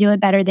and they can do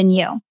it better than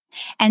you.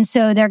 And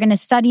so they're going to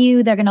study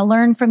you, they're going to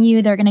learn from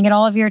you, they're going to get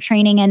all of your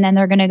training, and then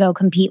they're going to go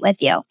compete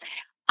with you.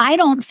 I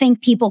don't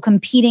think people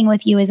competing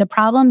with you is a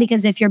problem,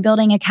 because if you're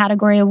building a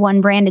category of one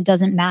brand, it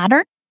doesn't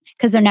matter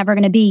because they're never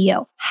going to be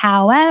you.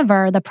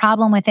 However, the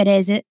problem with it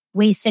is it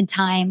wasted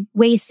time,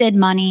 wasted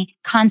money,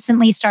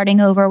 constantly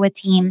starting over with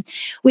team,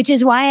 which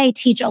is why I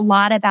teach a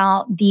lot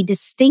about the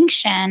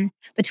distinction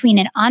between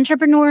an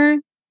entrepreneur,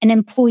 an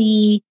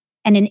employee,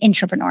 and an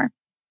intrapreneur.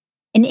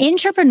 An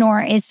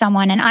intrapreneur is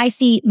someone, and I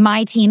see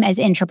my team as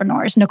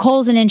intrapreneurs.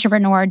 Nicole's an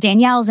intrapreneur,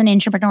 Danielle's an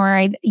intrapreneur.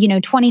 I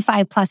have,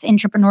 25 plus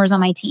intrapreneurs on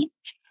my team.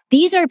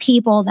 These are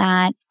people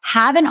that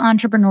have an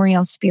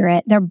entrepreneurial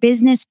spirit. They're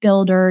business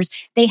builders.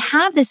 They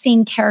have the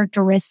same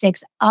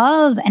characteristics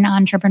of an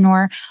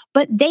entrepreneur,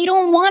 but they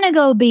don't want to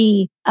go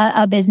be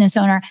a business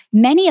owner.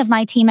 Many of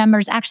my team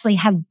members actually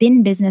have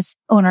been business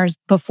owners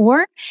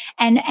before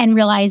and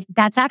realize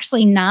that's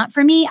actually not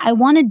for me. I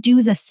want to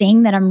do the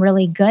thing that I'm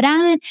really good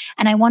at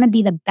and I want to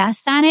be the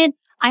best at it.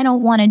 I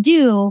don't want to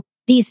do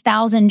these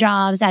 1,000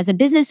 jobs as a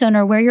business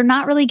owner where you're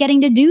not really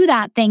getting to do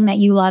that thing that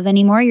you love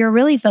anymore. You're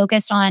really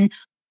focused on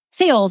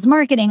sales,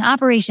 marketing,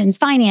 operations,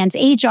 finance,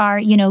 HR,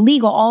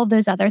 legal, all of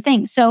those other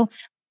things. So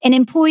an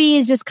employee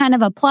is just kind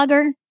of a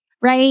plugger,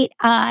 right?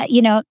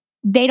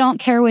 They don't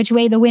care which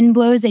way the wind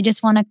blows. They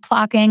just want to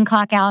clock in,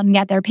 clock out, and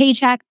get their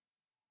paycheck.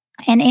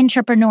 An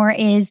entrepreneur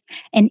is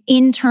an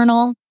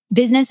internal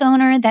business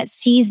owner that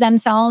sees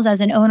themselves as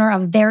an owner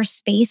of their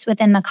space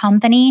within the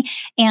company.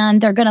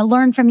 And they're going to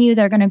learn from you.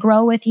 They're going to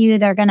grow with you.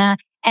 They're going to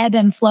ebb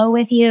and flow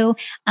with you.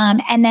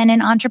 And then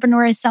an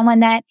entrepreneur is someone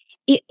that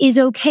is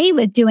okay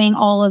with doing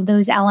all of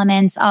those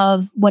elements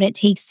of what it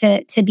takes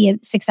to be a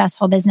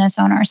successful business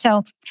owner.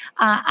 So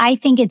I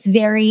think it's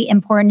very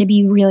important to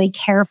be really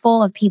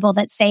careful of people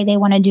that say they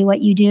want to do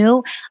what you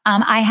do.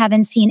 I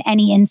haven't seen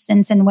any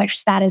instance in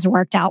which that has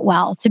worked out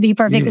well, to be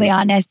perfectly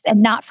honest,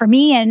 and not for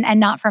me and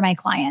not for my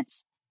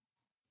clients.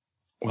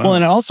 Wow. Well,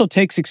 and it also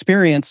takes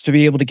experience to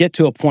be able to get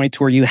to a point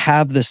where you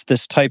have this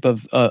type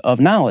of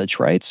knowledge,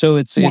 right? So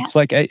it's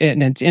like,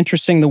 and it's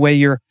interesting the way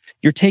you're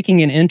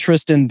taking an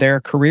interest in their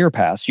career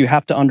paths. You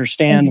have to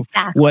understand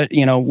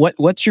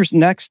what's your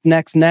next,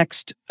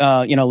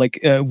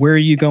 where are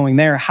you going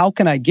there? How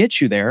can I get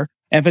you there?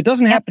 And if it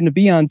doesn't happen to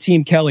be on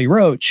Team Kelly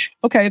Roach,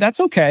 okay, that's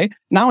okay.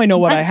 Now I know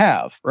what I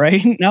have,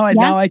 right? Now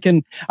I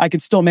can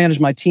still manage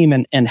my team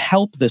and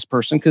help this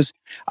person, because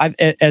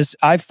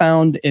I've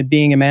found it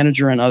being a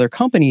manager in other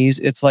companies,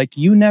 it's like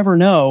you never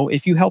know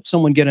if you help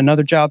someone get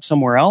another job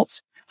somewhere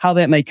else, how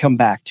that may come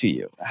back to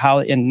you.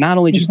 And not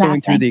only just going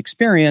through the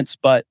experience,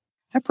 but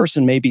that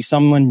person may be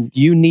someone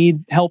you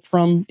need help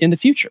from in the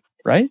future,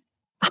 right?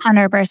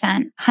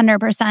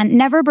 100%.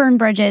 Never burn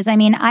bridges. I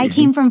mean, I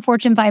came from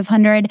Fortune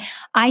 500.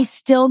 I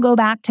still go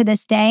back to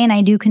this day and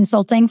I do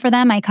consulting for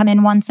them. I come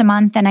in once a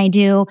month and I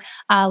do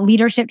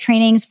leadership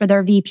trainings for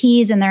their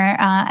VPs and their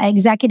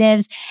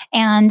executives.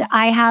 And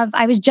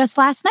I was just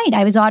last night,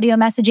 I was audio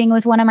messaging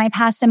with one of my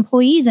past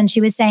employees and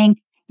she was saying,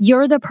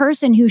 "You're the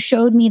person who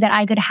showed me that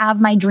I could have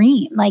my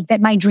dream, like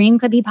that my dream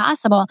could be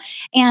possible."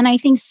 And I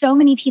think so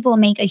many people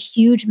make a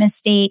huge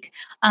mistake,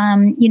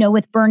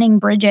 with burning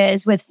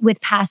bridges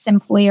with past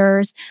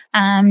employers.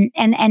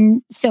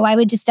 And so I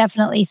would just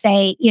definitely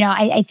say,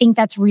 I think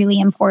that's really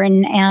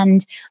important.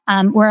 And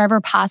wherever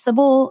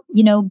possible,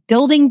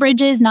 building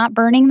bridges, not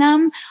burning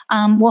them,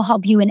 will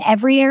help you in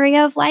every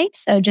area of life.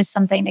 So just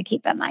something to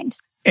keep in mind.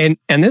 And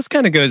this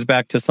kind of goes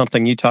back to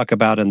something you talk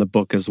about in the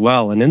book as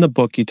well. And in the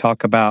book, you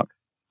talk about,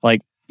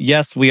 like,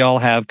 yes, we all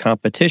have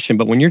competition,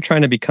 but when you're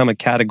trying to become a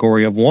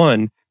category of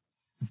one,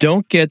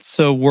 don't get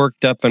so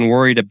worked up and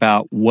worried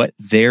about what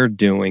they're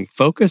doing.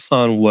 Focus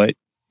on what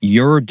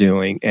you're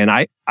doing. And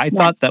I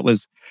thought that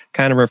was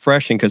kind of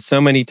refreshing, because so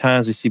many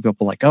times we see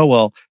people like, oh,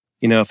 well,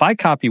 if I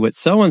copy what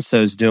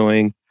so-and-so's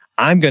doing,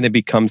 I'm going to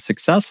become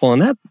successful.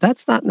 And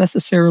that's not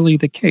necessarily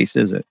the case,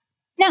 is it?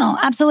 No,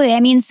 absolutely. I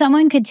mean,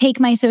 someone could take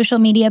my social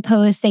media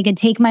posts, they could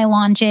take my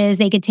launches,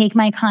 they could take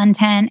my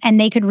content, and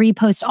they could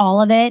repost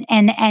all of it.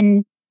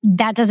 And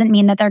that doesn't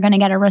mean that they're going to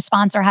get a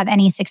response or have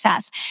any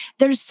success.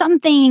 There's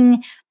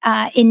something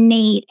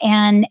innate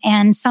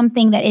and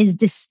something that is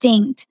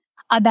distinct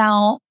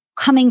about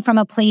coming from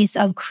a place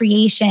of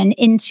creation,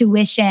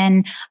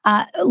 intuition,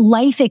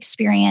 life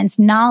experience,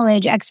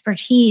 knowledge,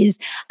 expertise.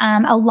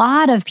 A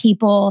lot of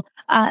people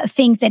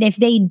think that if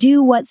they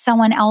do what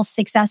someone else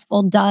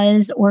successful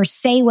does or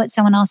say what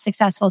someone else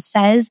successful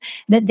says,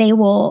 that they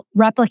will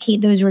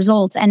replicate those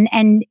results.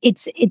 And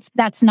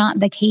that's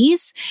not the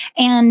case.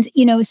 And,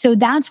 so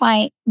that's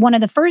why one of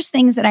the first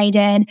things that I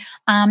did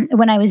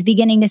when I was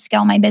beginning to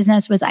scale my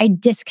business was I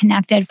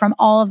disconnected from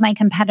all of my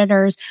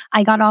competitors.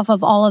 I got off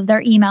of all of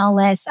their email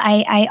lists.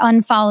 I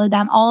unfollowed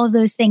them, all of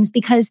those things,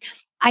 because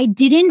I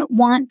didn't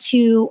want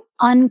to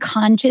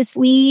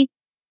unconsciously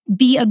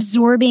be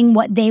absorbing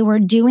what they were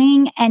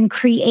doing and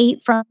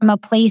create from a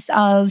place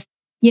of,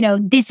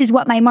 this is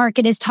what my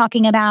market is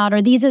talking about,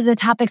 or these are the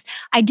topics.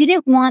 I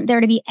didn't want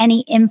there to be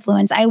any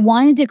influence. I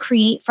wanted to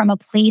create from a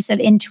place of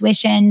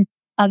intuition,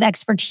 of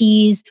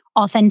expertise,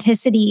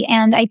 authenticity.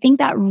 And I think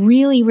that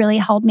really, really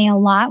helped me a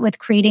lot with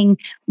creating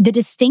the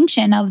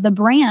distinction of the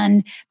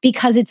brand,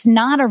 because it's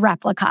not a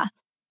replica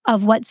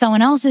of what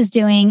someone else is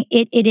doing.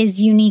 It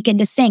is unique and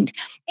distinct.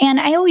 And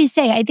I always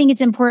say, I think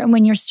it's important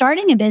when you're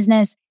starting a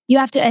business, you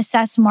have to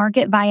assess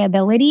market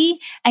viability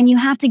and you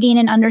have to gain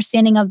an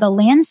understanding of the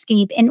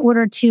landscape in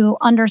order to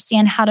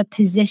understand how to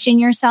position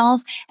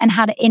yourself and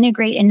how to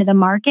integrate into the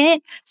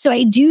market. So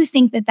I do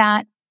think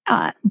that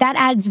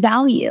adds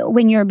value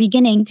when you're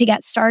beginning to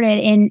get started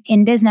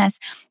in business.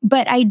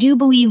 But I do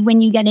believe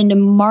when you get into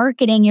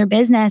marketing your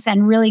business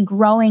and really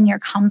growing your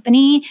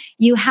company,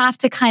 you have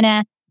to kind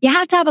of You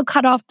have to have a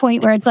cutoff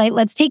point where it's like,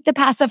 let's take the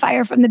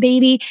pacifier from the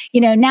baby.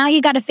 Now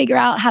you got to figure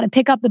out how to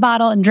pick up the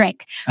bottle and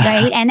drink,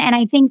 right? and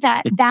I think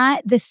that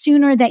the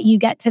sooner that you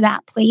get to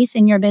that place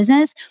in your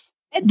business,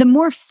 the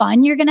more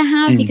fun you're going to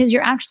have because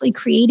you're actually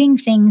creating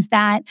things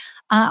that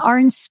are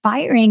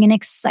inspiring and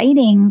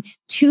exciting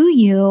to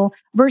you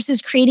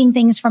versus creating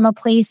things from a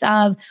place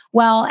of,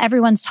 well,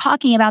 everyone's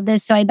talking about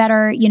this, so I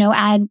better,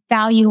 add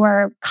value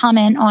or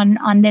comment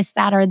on this,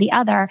 that, or the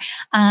other.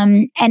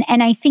 And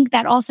I think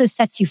that also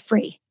sets you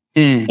free.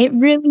 It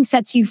really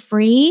sets you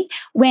free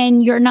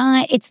when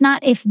it's not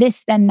if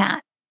this, then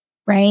that,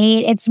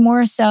 right? It's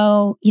more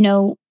so,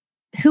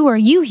 who are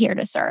you here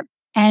to serve?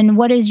 And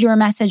what is your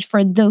message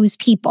for those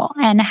people?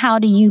 And how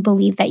do you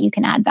believe that you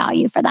can add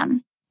value for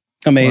them?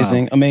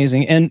 Amazing, wow.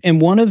 Amazing. And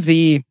one of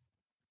the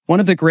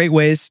great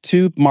ways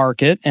to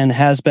market, and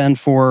has been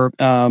for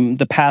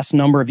the past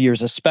number of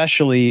years,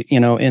 especially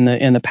in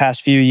the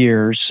past few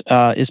years,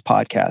 is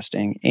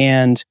podcasting.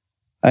 And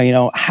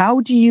how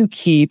do you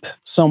keep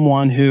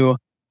someone who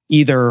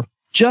either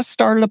just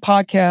started a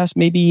podcast,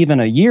 maybe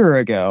even a year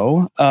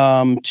ago,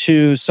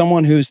 to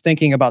someone who's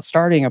thinking about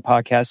starting a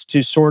podcast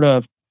to sort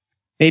of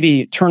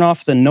maybe turn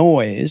off the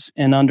noise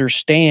and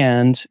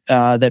understand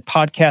that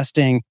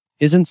podcasting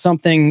isn't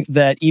something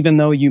that, even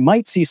though you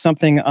might see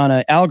something on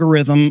an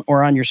algorithm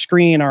or on your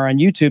screen or on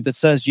YouTube that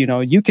says,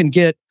 you can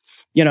get,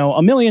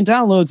 1 million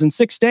downloads in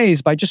 6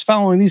 days by just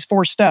following these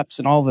 4 steps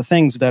and all the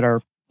things that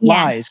are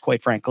lies,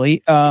 quite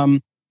frankly.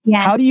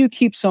 Yes. How do you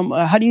keep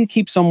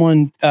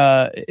someone,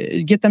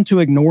 get them to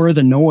ignore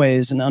the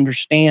noise and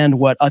understand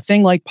what a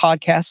thing like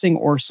podcasting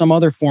or some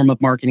other form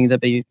of marketing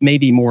that may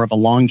be more of a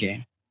long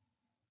game?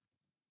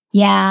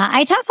 Yeah,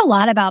 I talk a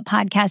lot about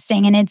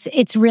podcasting, and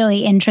it's really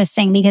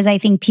interesting because I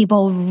think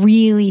people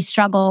really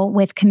struggle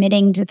with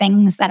committing to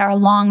things that are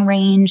long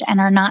range and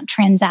are not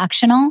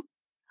transactional.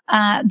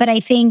 But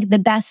I think the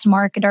best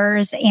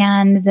marketers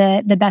and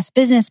the best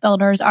business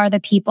builders are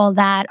the people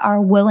that are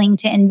willing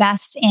to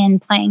invest in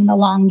playing the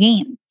long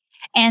game.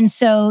 And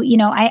so,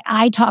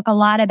 I talk a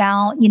lot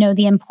about,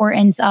 the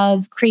importance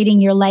of creating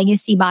your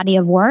legacy body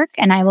of work.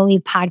 And I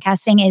believe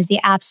podcasting is the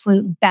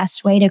absolute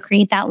best way to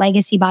create that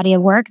legacy body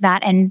of work,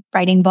 that and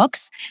writing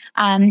books.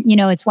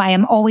 It's why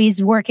I'm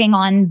always working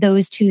on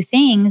those two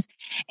things.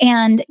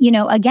 And,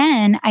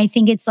 again, I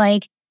think it's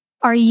like,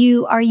 are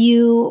you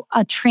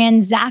a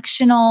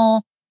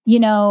transactional,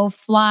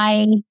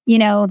 fly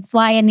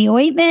in the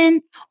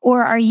ointment?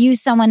 Or are you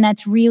someone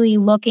that's really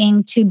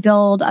looking to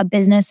build a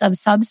business of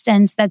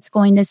substance that's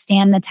going to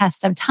stand the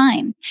test of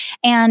time?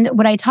 And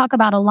what I talk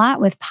about a lot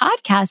with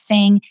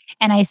podcasting,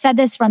 and I said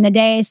this from the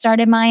day I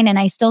started mine, and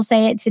I still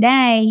say it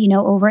today,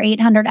 over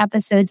 800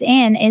 episodes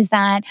in, is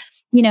that,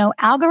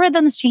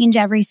 algorithms change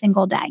every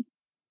single day.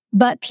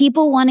 But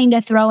people wanting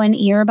to throw in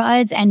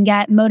earbuds and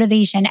get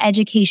motivation,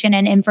 education,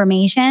 and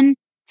information,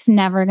 it's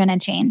never going to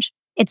change.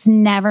 It's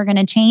never going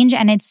to change.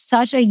 And it's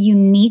such a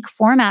unique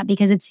format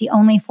because it's the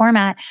only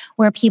format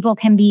where people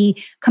can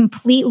be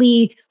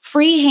completely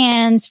free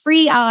hands,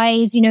 free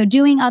eyes,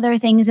 doing other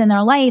things in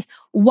their life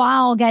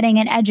while getting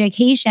an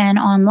education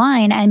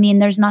online. I mean,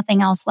 there's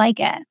nothing else like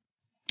it.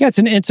 Yeah, it's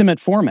an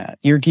intimate format.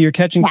 You're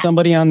catching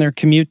somebody on their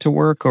commute to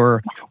work,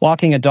 or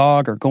walking a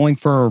dog, or going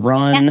for a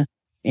run. Yeah.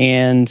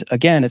 And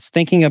again, it's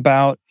thinking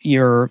about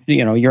your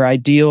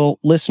ideal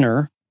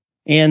listener,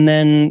 and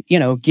then,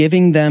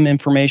 giving them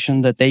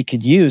information that they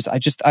could use.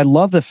 I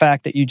love the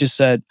fact that you just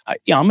said, I'm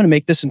going to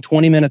make this in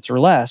 20 minutes or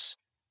less.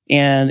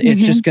 And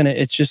it's just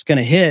going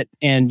to hit.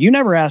 And you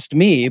never asked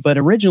me, but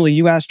originally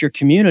you asked your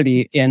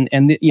community, and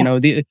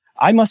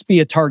I must be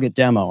a target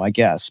demo, I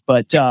guess.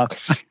 But that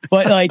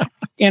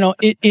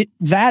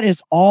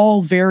is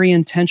all very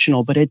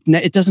intentional, but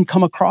it doesn't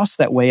come across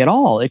that way at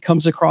all. It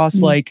comes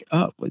across like,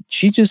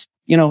 she just,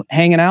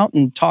 hanging out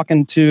and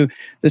talking to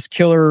this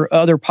killer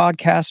other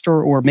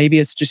podcaster, or maybe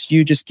it's just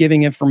you just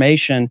giving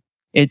information.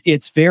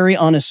 It's very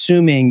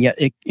unassuming, yet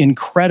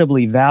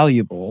incredibly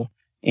valuable.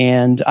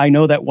 And I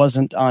know that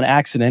wasn't on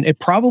accident. It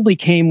probably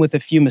came with a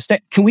few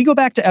mistakes. Can we go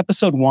back to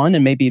episode 1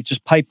 and maybe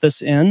just pipe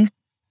this in?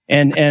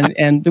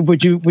 And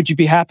would you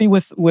be happy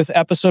with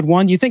episode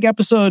 1? You think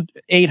episode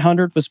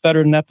 800 was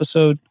better than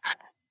episode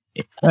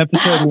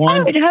 1?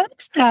 I would hope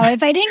so.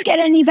 If I didn't get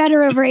any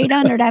better over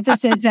 800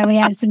 episodes, then we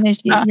have some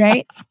issues,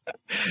 right?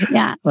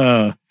 Yeah.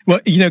 Well,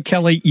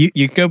 Kelly,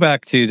 you go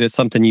back to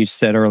something you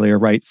said earlier,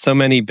 right? So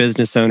many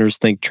business owners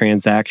think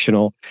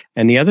transactional.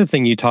 And the other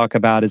thing you talk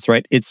about is,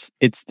 right, it's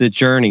the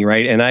journey,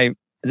 right? And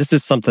this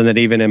is something that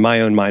even in my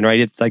own mind, right?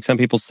 It's like some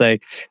people say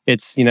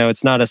it's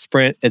not a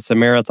sprint, it's a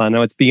marathon.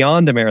 No, it's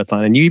beyond a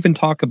marathon. And you even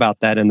talk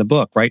about that in the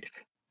book, right?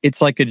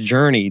 It's like a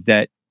journey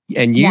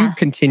and you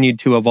continued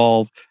to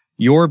evolve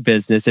your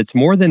business. It's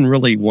more than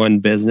really one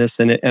business.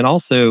 And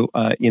also,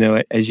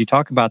 as you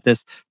talk about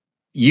this,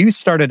 you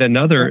started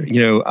another,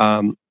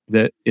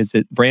 is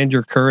it Brand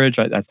Your Courage?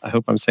 I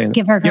hope I'm saying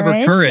Give Her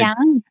Courage. Yeah.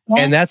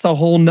 And that's a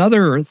whole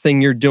nother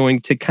thing you're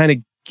doing to kind of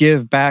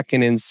give back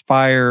and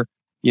inspire,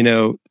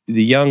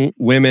 the young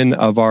women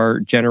of our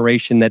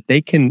generation, that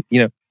they can,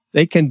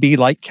 they can be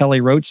like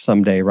Kelly Roach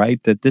someday,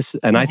 right? That this,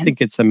 and I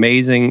think it's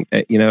amazing.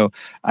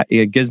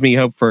 It gives me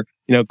hope for,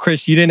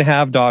 Chris, you didn't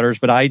have daughters,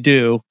 but I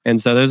do.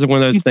 And so those are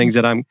one of those things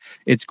that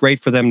it's great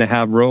for them to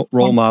have role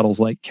models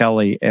like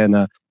Kelly. And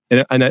a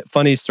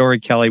funny story,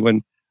 Kelly,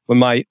 when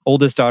my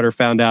oldest daughter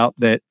found out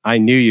that I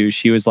knew you,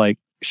 she was like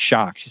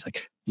shocked. She's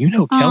like, you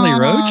know Kelly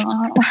Roach?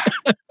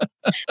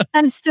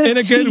 That's so in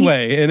a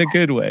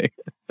good way.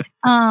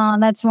 Oh,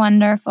 that's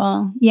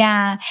wonderful.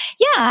 Yeah.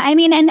 Yeah. I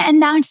mean,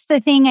 and that's the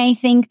thing. I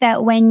think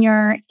that when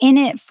you're in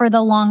it for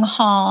the long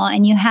haul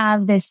and you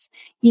have this,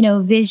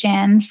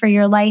 vision for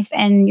your life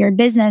and your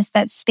business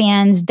that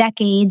spans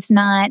decades,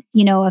 not,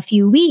 a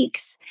few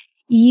weeks,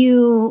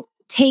 you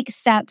take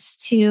steps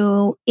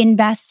to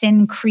invest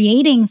in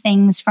creating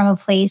things from a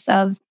place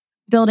of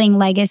building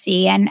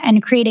legacy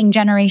and creating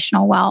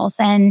generational wealth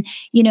and,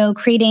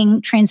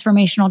 creating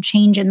transformational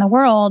change in the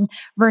world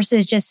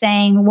versus just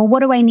saying, well,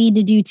 what do I need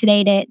to do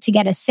today to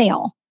get a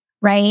sale?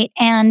 Right.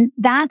 And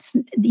that's,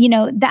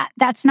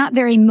 that's not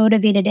very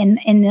motivated in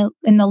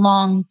the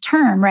long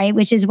term. Right.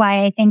 Which is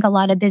why I think a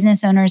lot of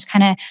business owners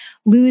kind of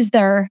lose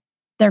their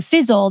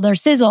fizzle, their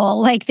sizzle.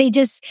 Like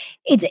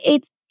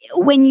it's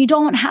when you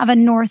don't have a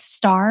North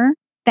Star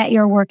that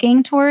you're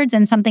working towards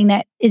and something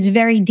that is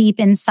very deep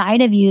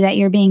inside of you that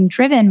you're being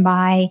driven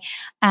by,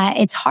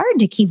 it's hard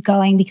to keep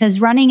going because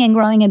running and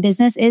growing a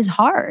business is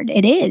hard.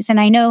 It is. And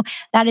I know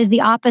that is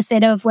the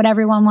opposite of what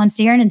everyone wants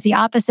to hear. And it's the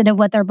opposite of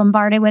what they're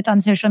bombarded with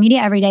on social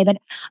media every day. But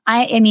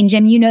I mean,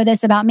 Jim, you know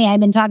this about me. I've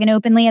been talking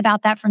openly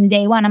about that from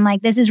day one. I'm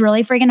like, this is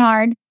really freaking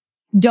hard.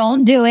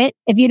 Don't do it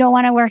if you don't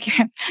want to work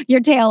your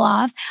tail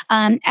off.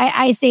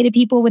 I say to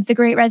people with the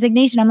Great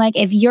Resignation, I'm like,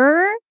 if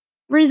you're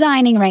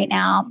resigning right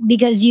now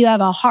because you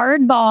have a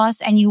hard boss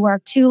and you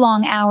work too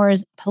long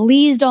hours,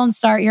 please don't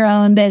start your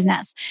own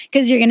business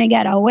because you're going to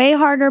get a way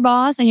harder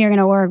boss and you're going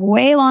to work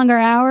way longer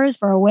hours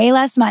for way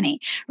less money,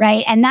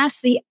 right? And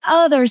that's the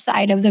other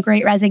side of the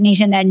Great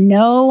Resignation that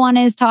no one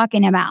is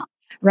talking about,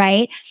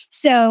 right?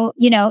 So,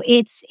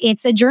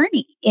 it's a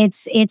journey.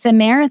 It's a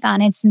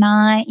marathon. It's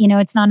not,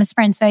 it's not a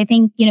sprint. So I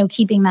think,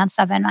 keeping that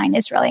stuff in mind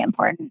is really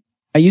important.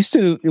 I used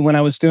to, when I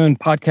was doing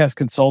podcast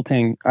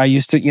consulting, I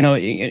used to,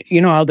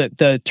 how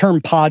the term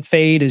pod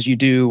fade is you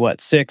do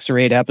 6 or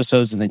 8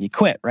 episodes and then you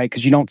quit, right?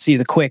 Because you don't see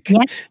the quick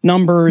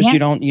numbers.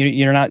 Yeah.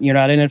 You're not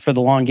in it for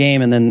the long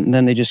game, and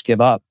then they just give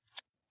up.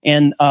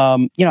 And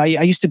I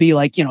used to be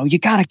like, you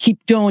got to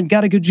keep doing,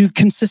 got to go do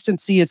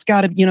consistency. It's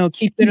got to,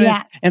 keep doing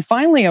it. And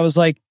finally, I was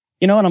like,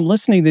 and I'm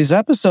listening to these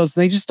episodes,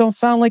 and they just don't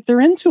sound like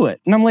they're into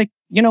it. And I'm like,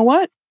 you know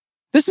what?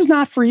 This is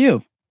not for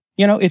you.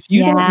 If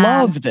you don't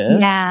love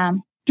this. Yeah.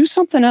 Do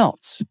something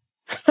else.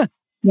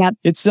 Yep.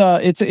 It's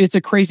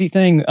a crazy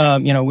thing.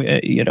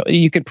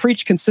 You can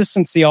preach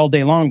consistency all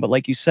day long, but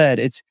like you said,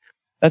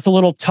 that's a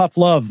little tough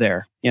love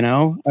there,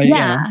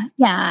 Yeah.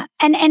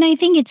 And I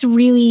think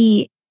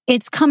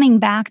it's coming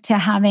back to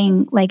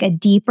having like a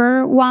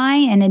deeper why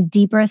and a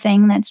deeper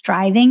thing that's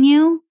driving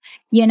you,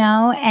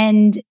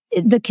 and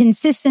the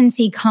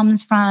consistency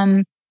comes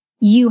from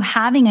you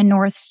having a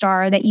North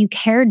Star that you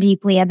care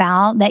deeply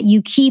about, that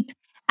you keep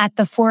at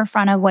the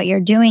forefront of what you're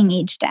doing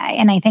each day.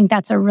 And I think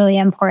that's a really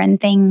important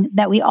thing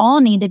that we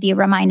all need to be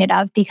reminded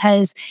of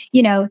because,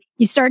 you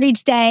start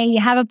each day, you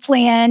have a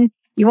plan,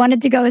 you want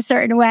it to go a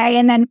certain way.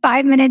 And then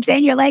 5 minutes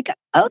in, you're like,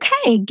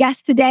 okay,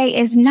 guess the day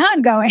is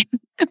not going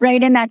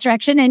right in that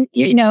direction. And,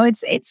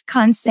 it's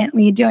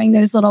constantly doing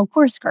those little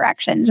course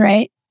corrections,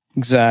 right?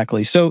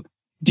 Exactly. So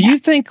do you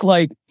think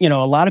a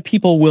lot of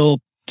people will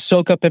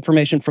soak up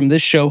information from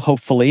this show,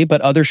 hopefully,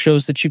 but other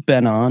shows that you've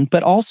been on,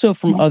 but also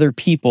from other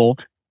people?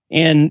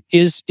 And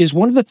is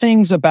one of the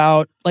things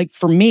about, like,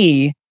 for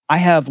me, I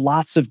have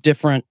lots of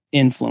different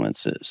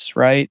influences,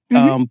 right?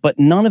 Mm-hmm. But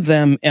none of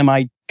them am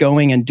I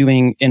going and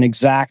doing an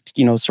exact,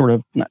 sort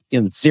of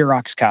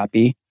Xerox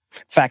copy,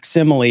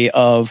 facsimile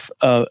of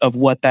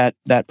what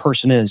that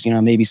person is.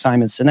 Maybe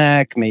Simon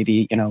Sinek,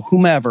 maybe,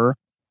 whomever.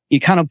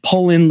 You kind of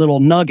pull in little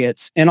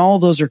nuggets, and all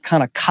those are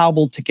kind of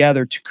cobbled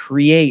together to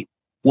create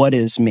what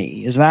is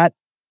me. Is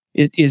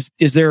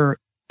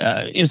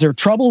there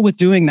trouble with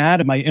doing that?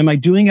 Am I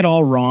doing it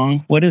all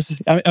wrong? What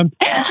is?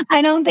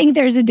 I don't think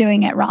there's a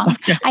doing it wrong.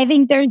 Okay. I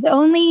think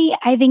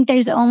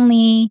there's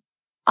only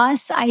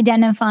us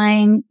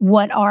identifying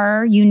what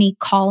our unique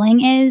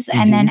calling is,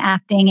 and then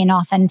acting in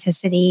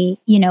authenticity,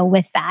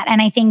 with that.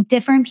 And I think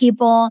different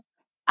people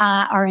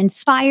are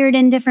inspired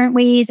in different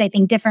ways. I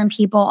think different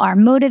people are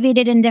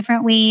motivated in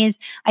different ways.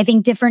 I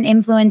think different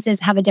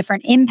influences have a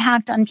different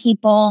impact on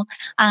people.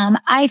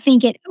 I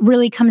think it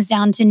really comes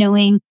down to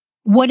knowing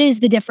what is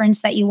the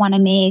difference that you want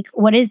to make?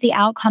 What is the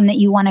outcome that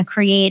you want to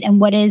create? And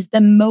what is the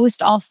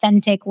most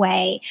authentic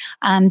way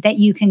that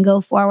you can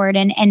go forward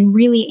and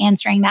really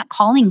answering that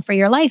calling for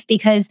your life?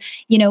 Because,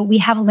 we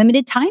have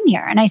limited time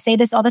here. And I say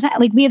this all the time,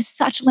 like we have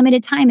such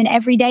limited time, and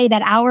every day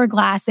that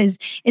hourglass is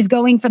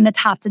going from the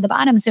top to the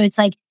bottom. So it's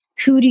like,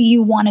 who do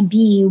you want to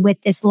be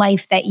with this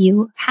life that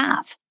you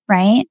have?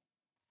 Right?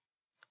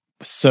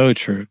 So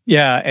true.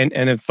 Yeah. And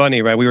it's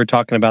funny, right? We were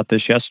talking about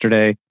this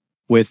yesterday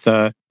with,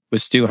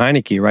 with Stu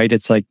Heineke, right?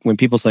 It's like when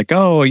people's like,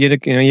 oh, you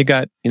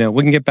got,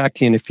 we can get back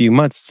to you in a few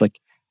months. It's like,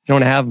 you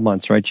don't have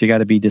months, right? You got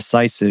to be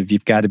decisive.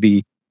 You've got to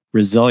be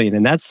resilient.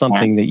 And that's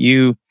something that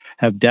you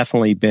have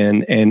definitely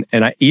been. And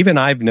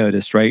I've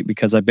noticed, right?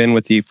 Because I've been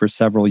with you for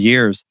several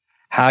years,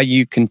 how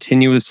you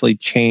continuously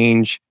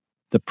change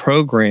the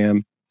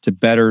program to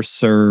better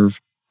serve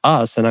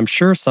us. And I'm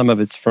sure some of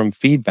it's from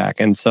feedback.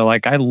 And so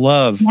like, I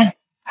love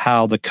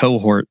how the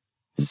cohorts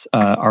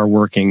are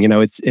working.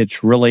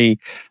 It's really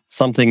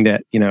something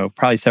that,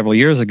 probably several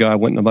years ago, I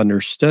wouldn't have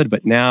understood,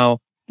 but now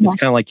it's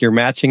kind of like you're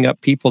matching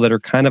up people that are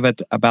kind of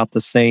at about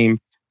the same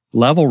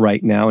level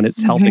right now. And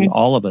it's helping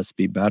all of us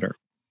be better.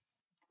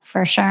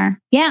 For sure.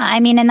 Yeah. I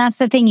mean, and that's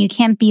the thing. You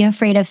can't be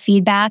afraid of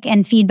feedback.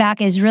 And feedback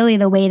is really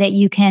the way that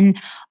you can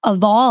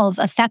evolve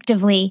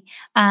effectively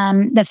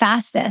the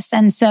fastest.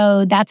 And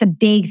so that's a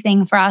big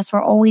thing for us.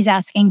 We're always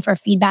asking for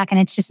feedback,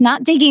 and it's just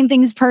not taking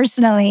things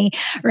personally,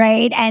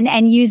 right?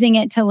 And using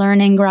it to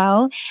learn and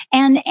grow.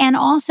 And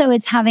also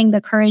it's having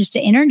the courage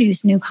to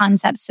introduce new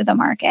concepts to the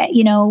market.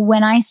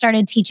 When I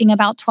started teaching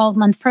about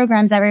 12-month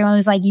programs, everyone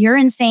was like, you're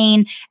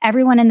insane.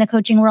 Everyone in the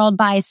coaching world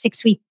buys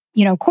 6-week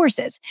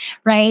courses,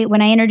 right?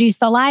 When I introduced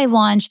the live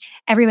launch,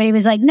 everybody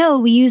was like, no,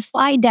 we use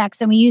slide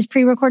decks and we use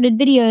pre-recorded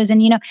videos.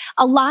 And,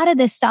 a lot of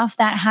the stuff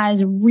that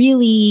has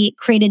really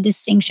created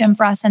distinction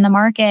for us in the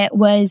market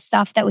was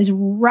stuff that was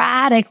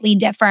radically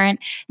different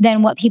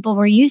than what people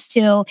were used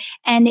to.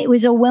 And it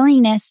was a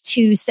willingness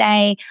to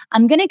say,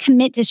 I'm going to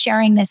commit to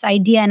sharing this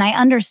idea. And I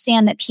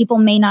understand that people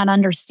may not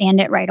understand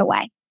it right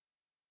away.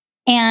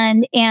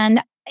 And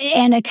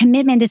a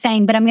commitment to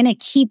saying, but I'm going to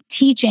keep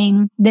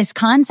teaching this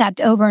concept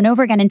over and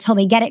over again until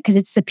they get it, because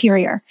it's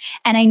superior.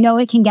 And I know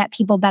it can get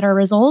people better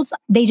results.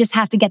 They just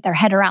have to get their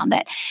head around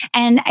it.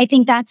 And I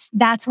think that's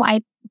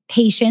why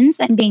patience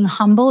and being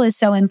humble is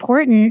so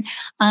important,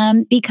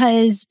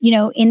 because,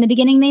 in the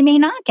beginning, they may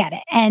not get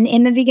it. And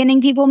in the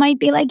beginning, people might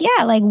be like,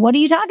 yeah, like, what are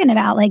you talking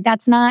about? Like,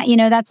 that's not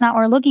what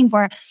we're looking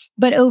for.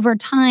 But over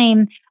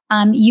time,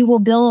 you will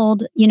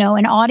build,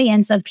 an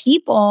audience of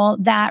people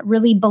that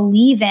really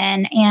believe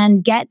in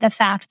and get the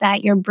fact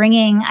that you're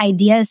bringing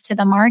ideas to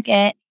the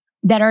market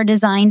that are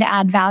designed to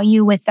add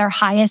value with their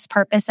highest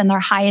purpose and their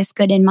highest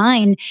good in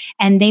mind.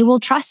 And they will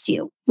trust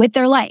you with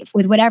their life,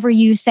 with whatever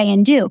you say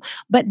and do.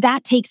 But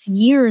that takes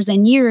years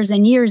and years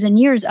and years and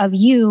years of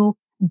you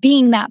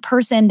being that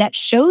person that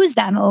shows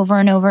them over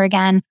and over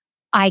again,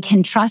 I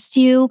can trust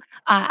you.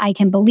 I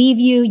can believe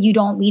you. You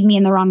don't lead me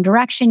in the wrong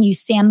direction. You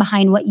stand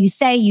behind what you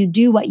say. You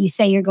do what you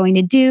say you're going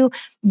to do.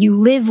 You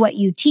live what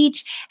you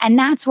teach. And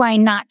that's why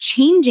not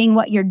changing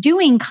what you're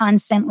doing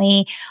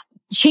constantly,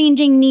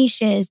 changing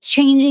niches,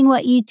 changing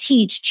what you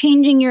teach,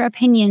 changing your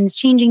opinions,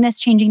 changing this,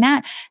 changing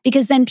that,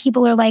 because then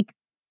people are like,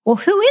 well,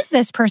 who is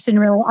this person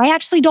really? I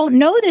actually don't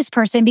know this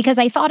person because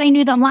I thought I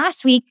knew them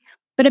last week,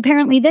 but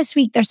apparently this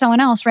week they're someone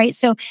else, right?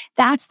 So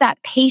that's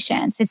that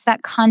patience. It's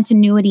that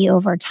continuity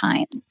over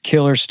time.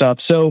 Killer stuff.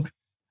 So,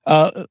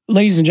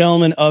 ladies and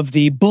gentlemen of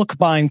the book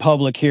buying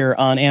public here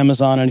on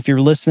Amazon, and if you're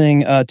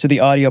listening to the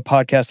audio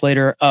podcast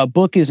later,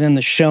 book is in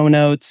the show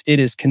notes. It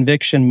is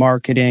Conviction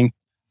Marketing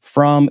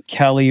from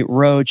Kelly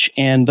Roach.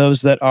 And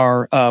those that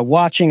are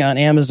watching on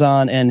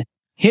Amazon and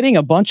hitting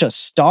a bunch of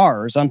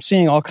stars, I'm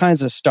seeing all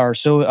kinds of stars.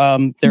 So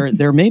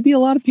there may be a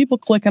lot of people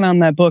clicking on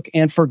that book,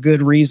 and for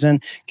good reason.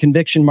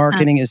 Conviction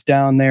Marketing is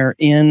down there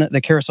in the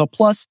carousel.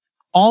 Plus,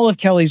 all of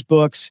Kelly's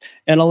books,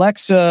 an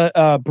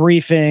Alexa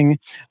briefing,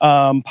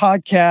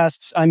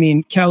 podcasts. I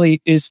mean,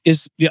 Kelly is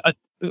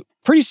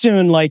pretty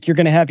soon, like, you're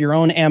going to have your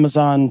own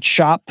Amazon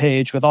shop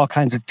page with all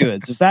kinds of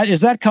goods. Is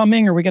that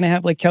coming? Are we going to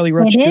have like Kelly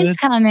Roach goods? It is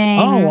coming.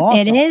 Oh,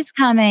 awesome. It is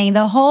coming.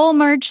 The whole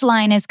merch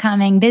line is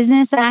coming.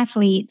 Business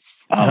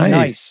Athletes. Oh,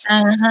 nice.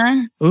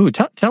 Uh-huh. Ooh,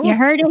 tell us. You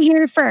heard it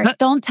here first.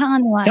 Don't tell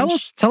anyone. Tell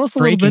us a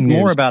little bit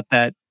more about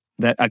that,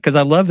 because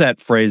I love that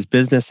phrase,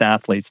 Business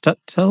Athletes.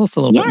 Tell us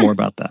a little bit more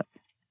about that.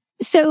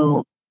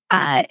 So,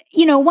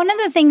 one of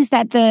the things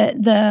that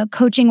the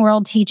coaching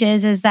world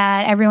teaches is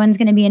that everyone's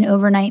going to be an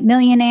overnight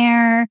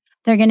millionaire.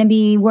 They're going to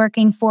be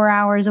working 4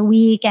 hours a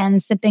week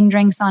and sipping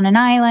drinks on an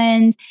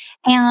island.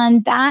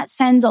 And that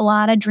sends a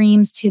lot of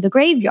dreams to the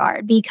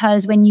graveyard,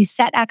 because when you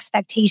set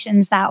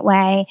expectations that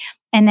way,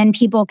 and then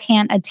people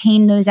can't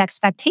attain those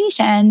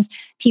expectations,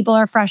 people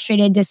are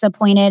frustrated,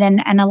 disappointed,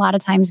 and a lot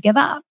of times give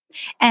up.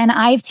 And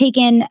I've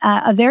taken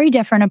a very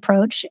different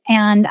approach,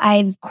 and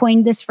I've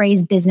coined this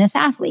phrase, business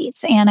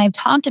athletes. And I've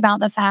talked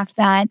about the fact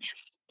that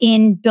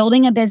in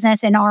building a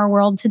business in our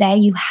world today,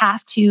 you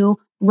have to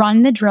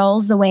run the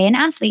drills the way an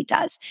athlete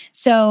does.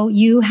 So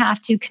you have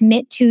to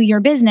commit to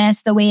your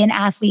business the way an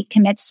athlete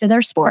commits to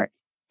their sport.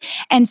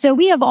 And so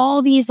we have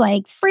all these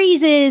like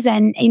phrases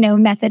and,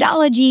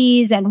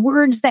 methodologies and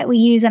words that we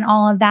use and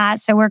all of that.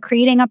 So we're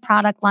creating a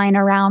product line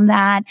around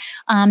that,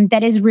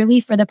 that is really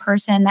for the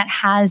person that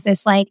has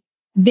this like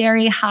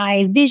very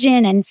high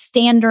vision and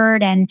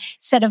standard and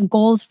set of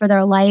goals for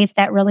their life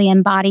that really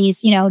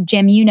embodies,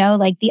 Jim,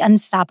 like the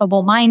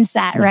unstoppable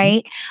mindset,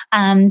 right?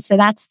 So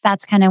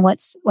that's kind of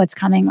what's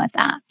coming with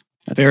that.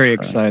 Very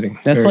exciting.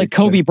 That's Very like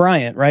Kobe exciting.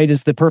 Bryant, right?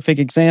 Is the perfect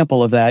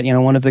example of that.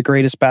 One of the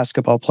greatest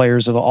basketball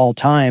players of all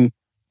time,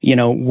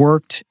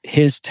 worked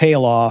his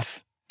tail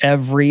off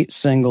every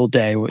single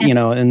day,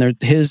 and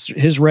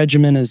his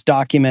regimen is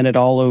documented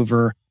all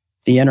over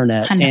the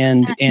internet.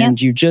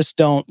 And you just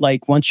don't,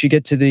 like, once you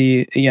get to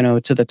the,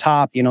 to the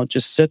top, you don't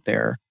just sit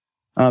there.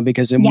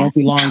 Because it won't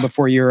be long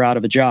before you're out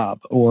of a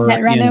job, or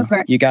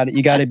you got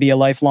to be a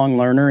lifelong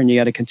learner, and you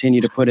got to continue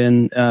to put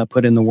in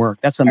the work.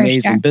 That's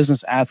amazing. Sure.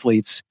 Business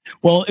athletes.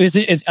 Well, is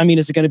it going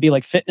to be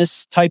like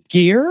fitness type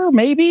gear,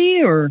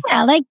 maybe, or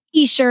like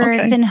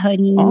t-shirts and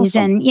hoodies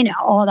and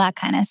all that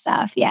kind of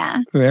stuff.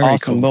 Yeah, very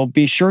awesome. Cool. Well,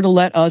 be sure to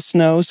let us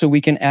know so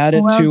we can add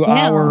it to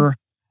our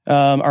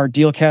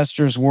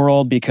Dealcasters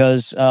world,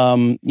 because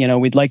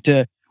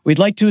we'd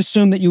like to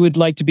assume that you would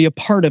like to be a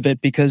part of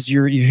it, because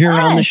you're here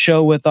on the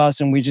show with us,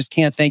 and we just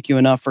can't thank you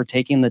enough for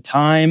taking the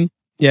time.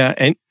 Yeah,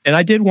 and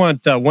I did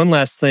want one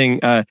last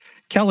thing,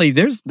 Kelly.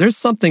 There's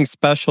something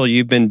special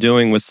you've been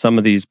doing with some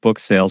of these book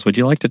sales. Would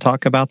you like to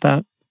talk about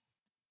that?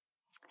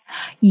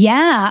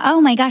 Yeah.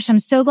 Oh my gosh. I'm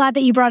so glad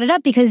that you brought it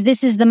up, because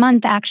this is the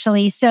month,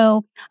 actually.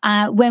 So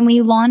when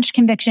we launched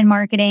Conviction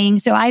Marketing,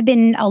 so I've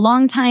been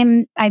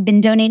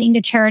donating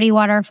to Charity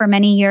Water for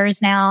many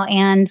years now,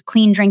 and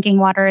clean drinking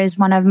water is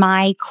one of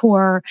my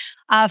core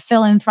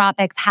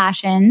philanthropic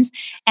passions.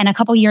 And a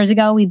couple years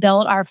ago, we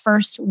built our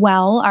first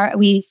well.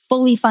 We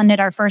fully funded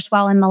our first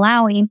well in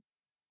Malawi.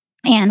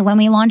 And when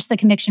we launched the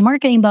Conviction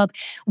Marketing book,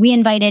 we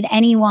invited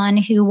anyone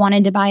who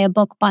wanted to buy a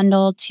book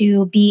bundle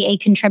to be a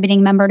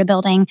contributing member to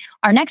building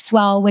our next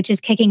well, which is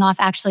kicking off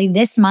actually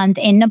this month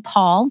in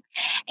Nepal.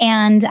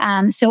 And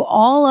so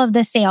all of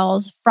the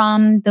sales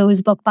from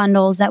those book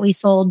bundles that we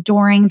sold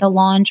during the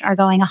launch are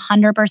going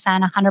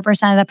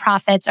 100% of the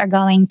profits are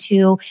going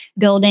to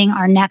building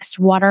our next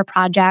water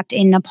project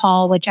in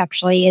Nepal, which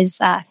actually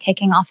is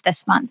kicking off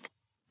this month.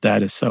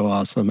 That is so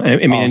awesome. I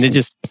mean, awesome. And it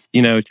just,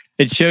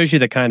 it shows you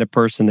the kind of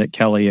person that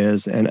Kelly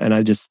is. And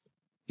I just,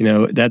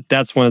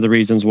 that's one of the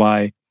reasons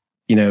why,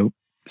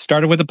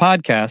 started with a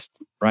podcast,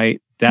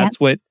 right? That's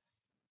what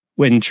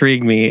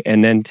intrigued me,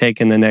 and then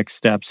taking the next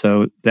step.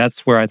 So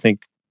that's where I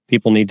think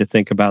people need to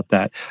think about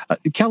that.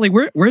 Kelly,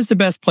 where's the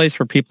best place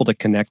for people to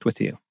connect with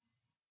you?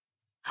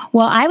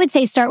 Well, I would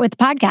say start with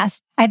the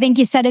podcast. I think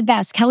you said it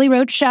best. Kelly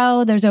Roach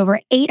Show. There's over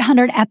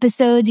 800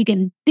 episodes. You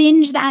can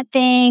binge that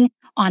thing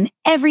on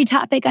every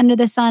topic under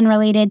the sun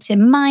related to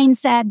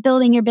mindset,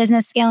 building your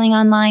business, scaling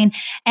online.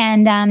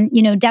 And,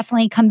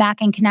 definitely come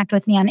back and connect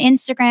with me on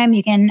Instagram.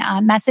 You can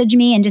message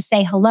me and just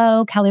say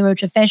hello, Kelly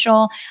Roach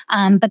Official.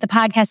 But the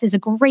podcast is a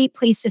great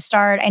place to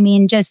start. I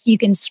mean, you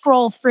can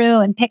scroll through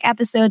and pick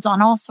episodes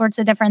on all sorts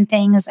of different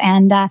things.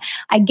 And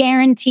I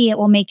guarantee it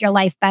will make your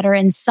life better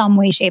in some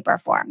way, shape, or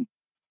form.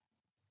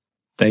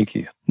 Thank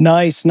you.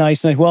 Nice.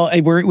 Well,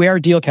 we are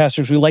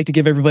Dealcasters. We like to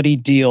give everybody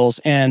deals,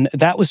 and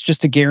that was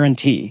just a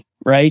guarantee,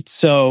 right?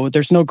 So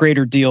there's no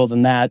greater deal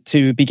than that,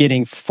 to be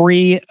getting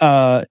free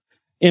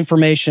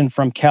information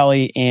from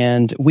Kelly.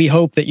 And we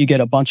hope that you get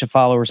a bunch of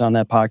followers on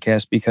that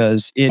podcast,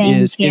 because it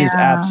is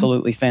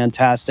absolutely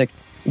fantastic.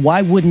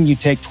 Why wouldn't you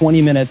take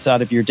 20 minutes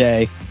out of your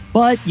day?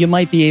 But you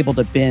might be able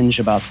to binge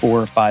about 4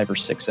 or 5 or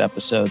 6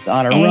 episodes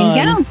on a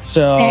run.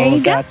 So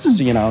that's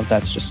just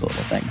a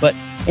little thing. But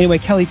anyway,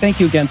 Kelly, thank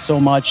you again so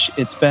much.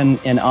 It's been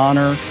an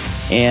honor.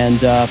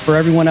 And for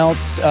everyone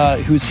else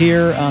who's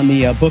here on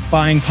the book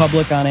buying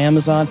public on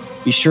Amazon,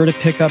 be sure to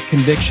pick up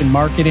Conviction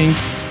Marketing.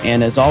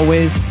 And as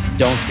always,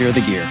 don't fear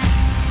the gear.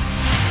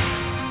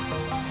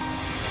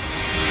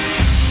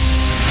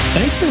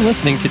 Thanks for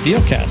listening to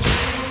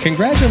Dealcasters.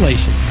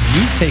 Congratulations,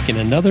 you've taken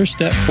another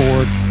step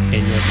forward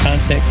in your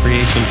content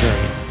creation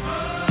journey.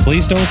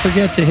 Please don't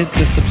forget to hit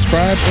the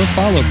subscribe or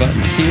follow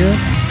button here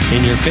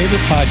in your favorite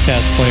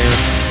podcast player,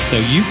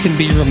 so you can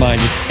be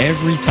reminded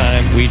every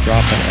time we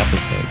drop an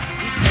episode.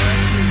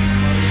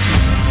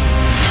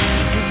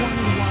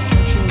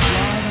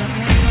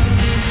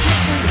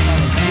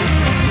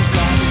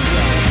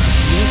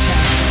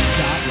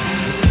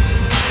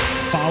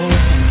 Follow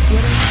us on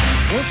Twitter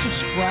or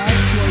subscribe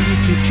to our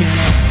YouTube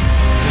channel.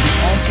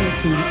 Also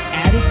include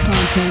added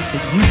content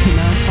that you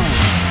cannot find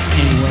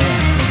anywhere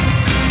else.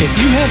 If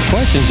you have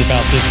questions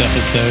about this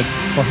episode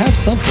or have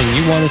something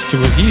you want us to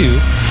review,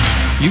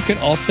 you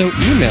can also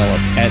email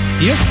us at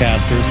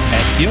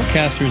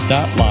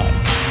dealcasters@dealcasters.live.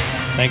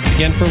 Thanks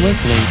again for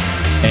listening,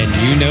 and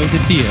you know the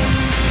deal.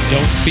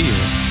 Don't fear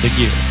the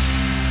gear.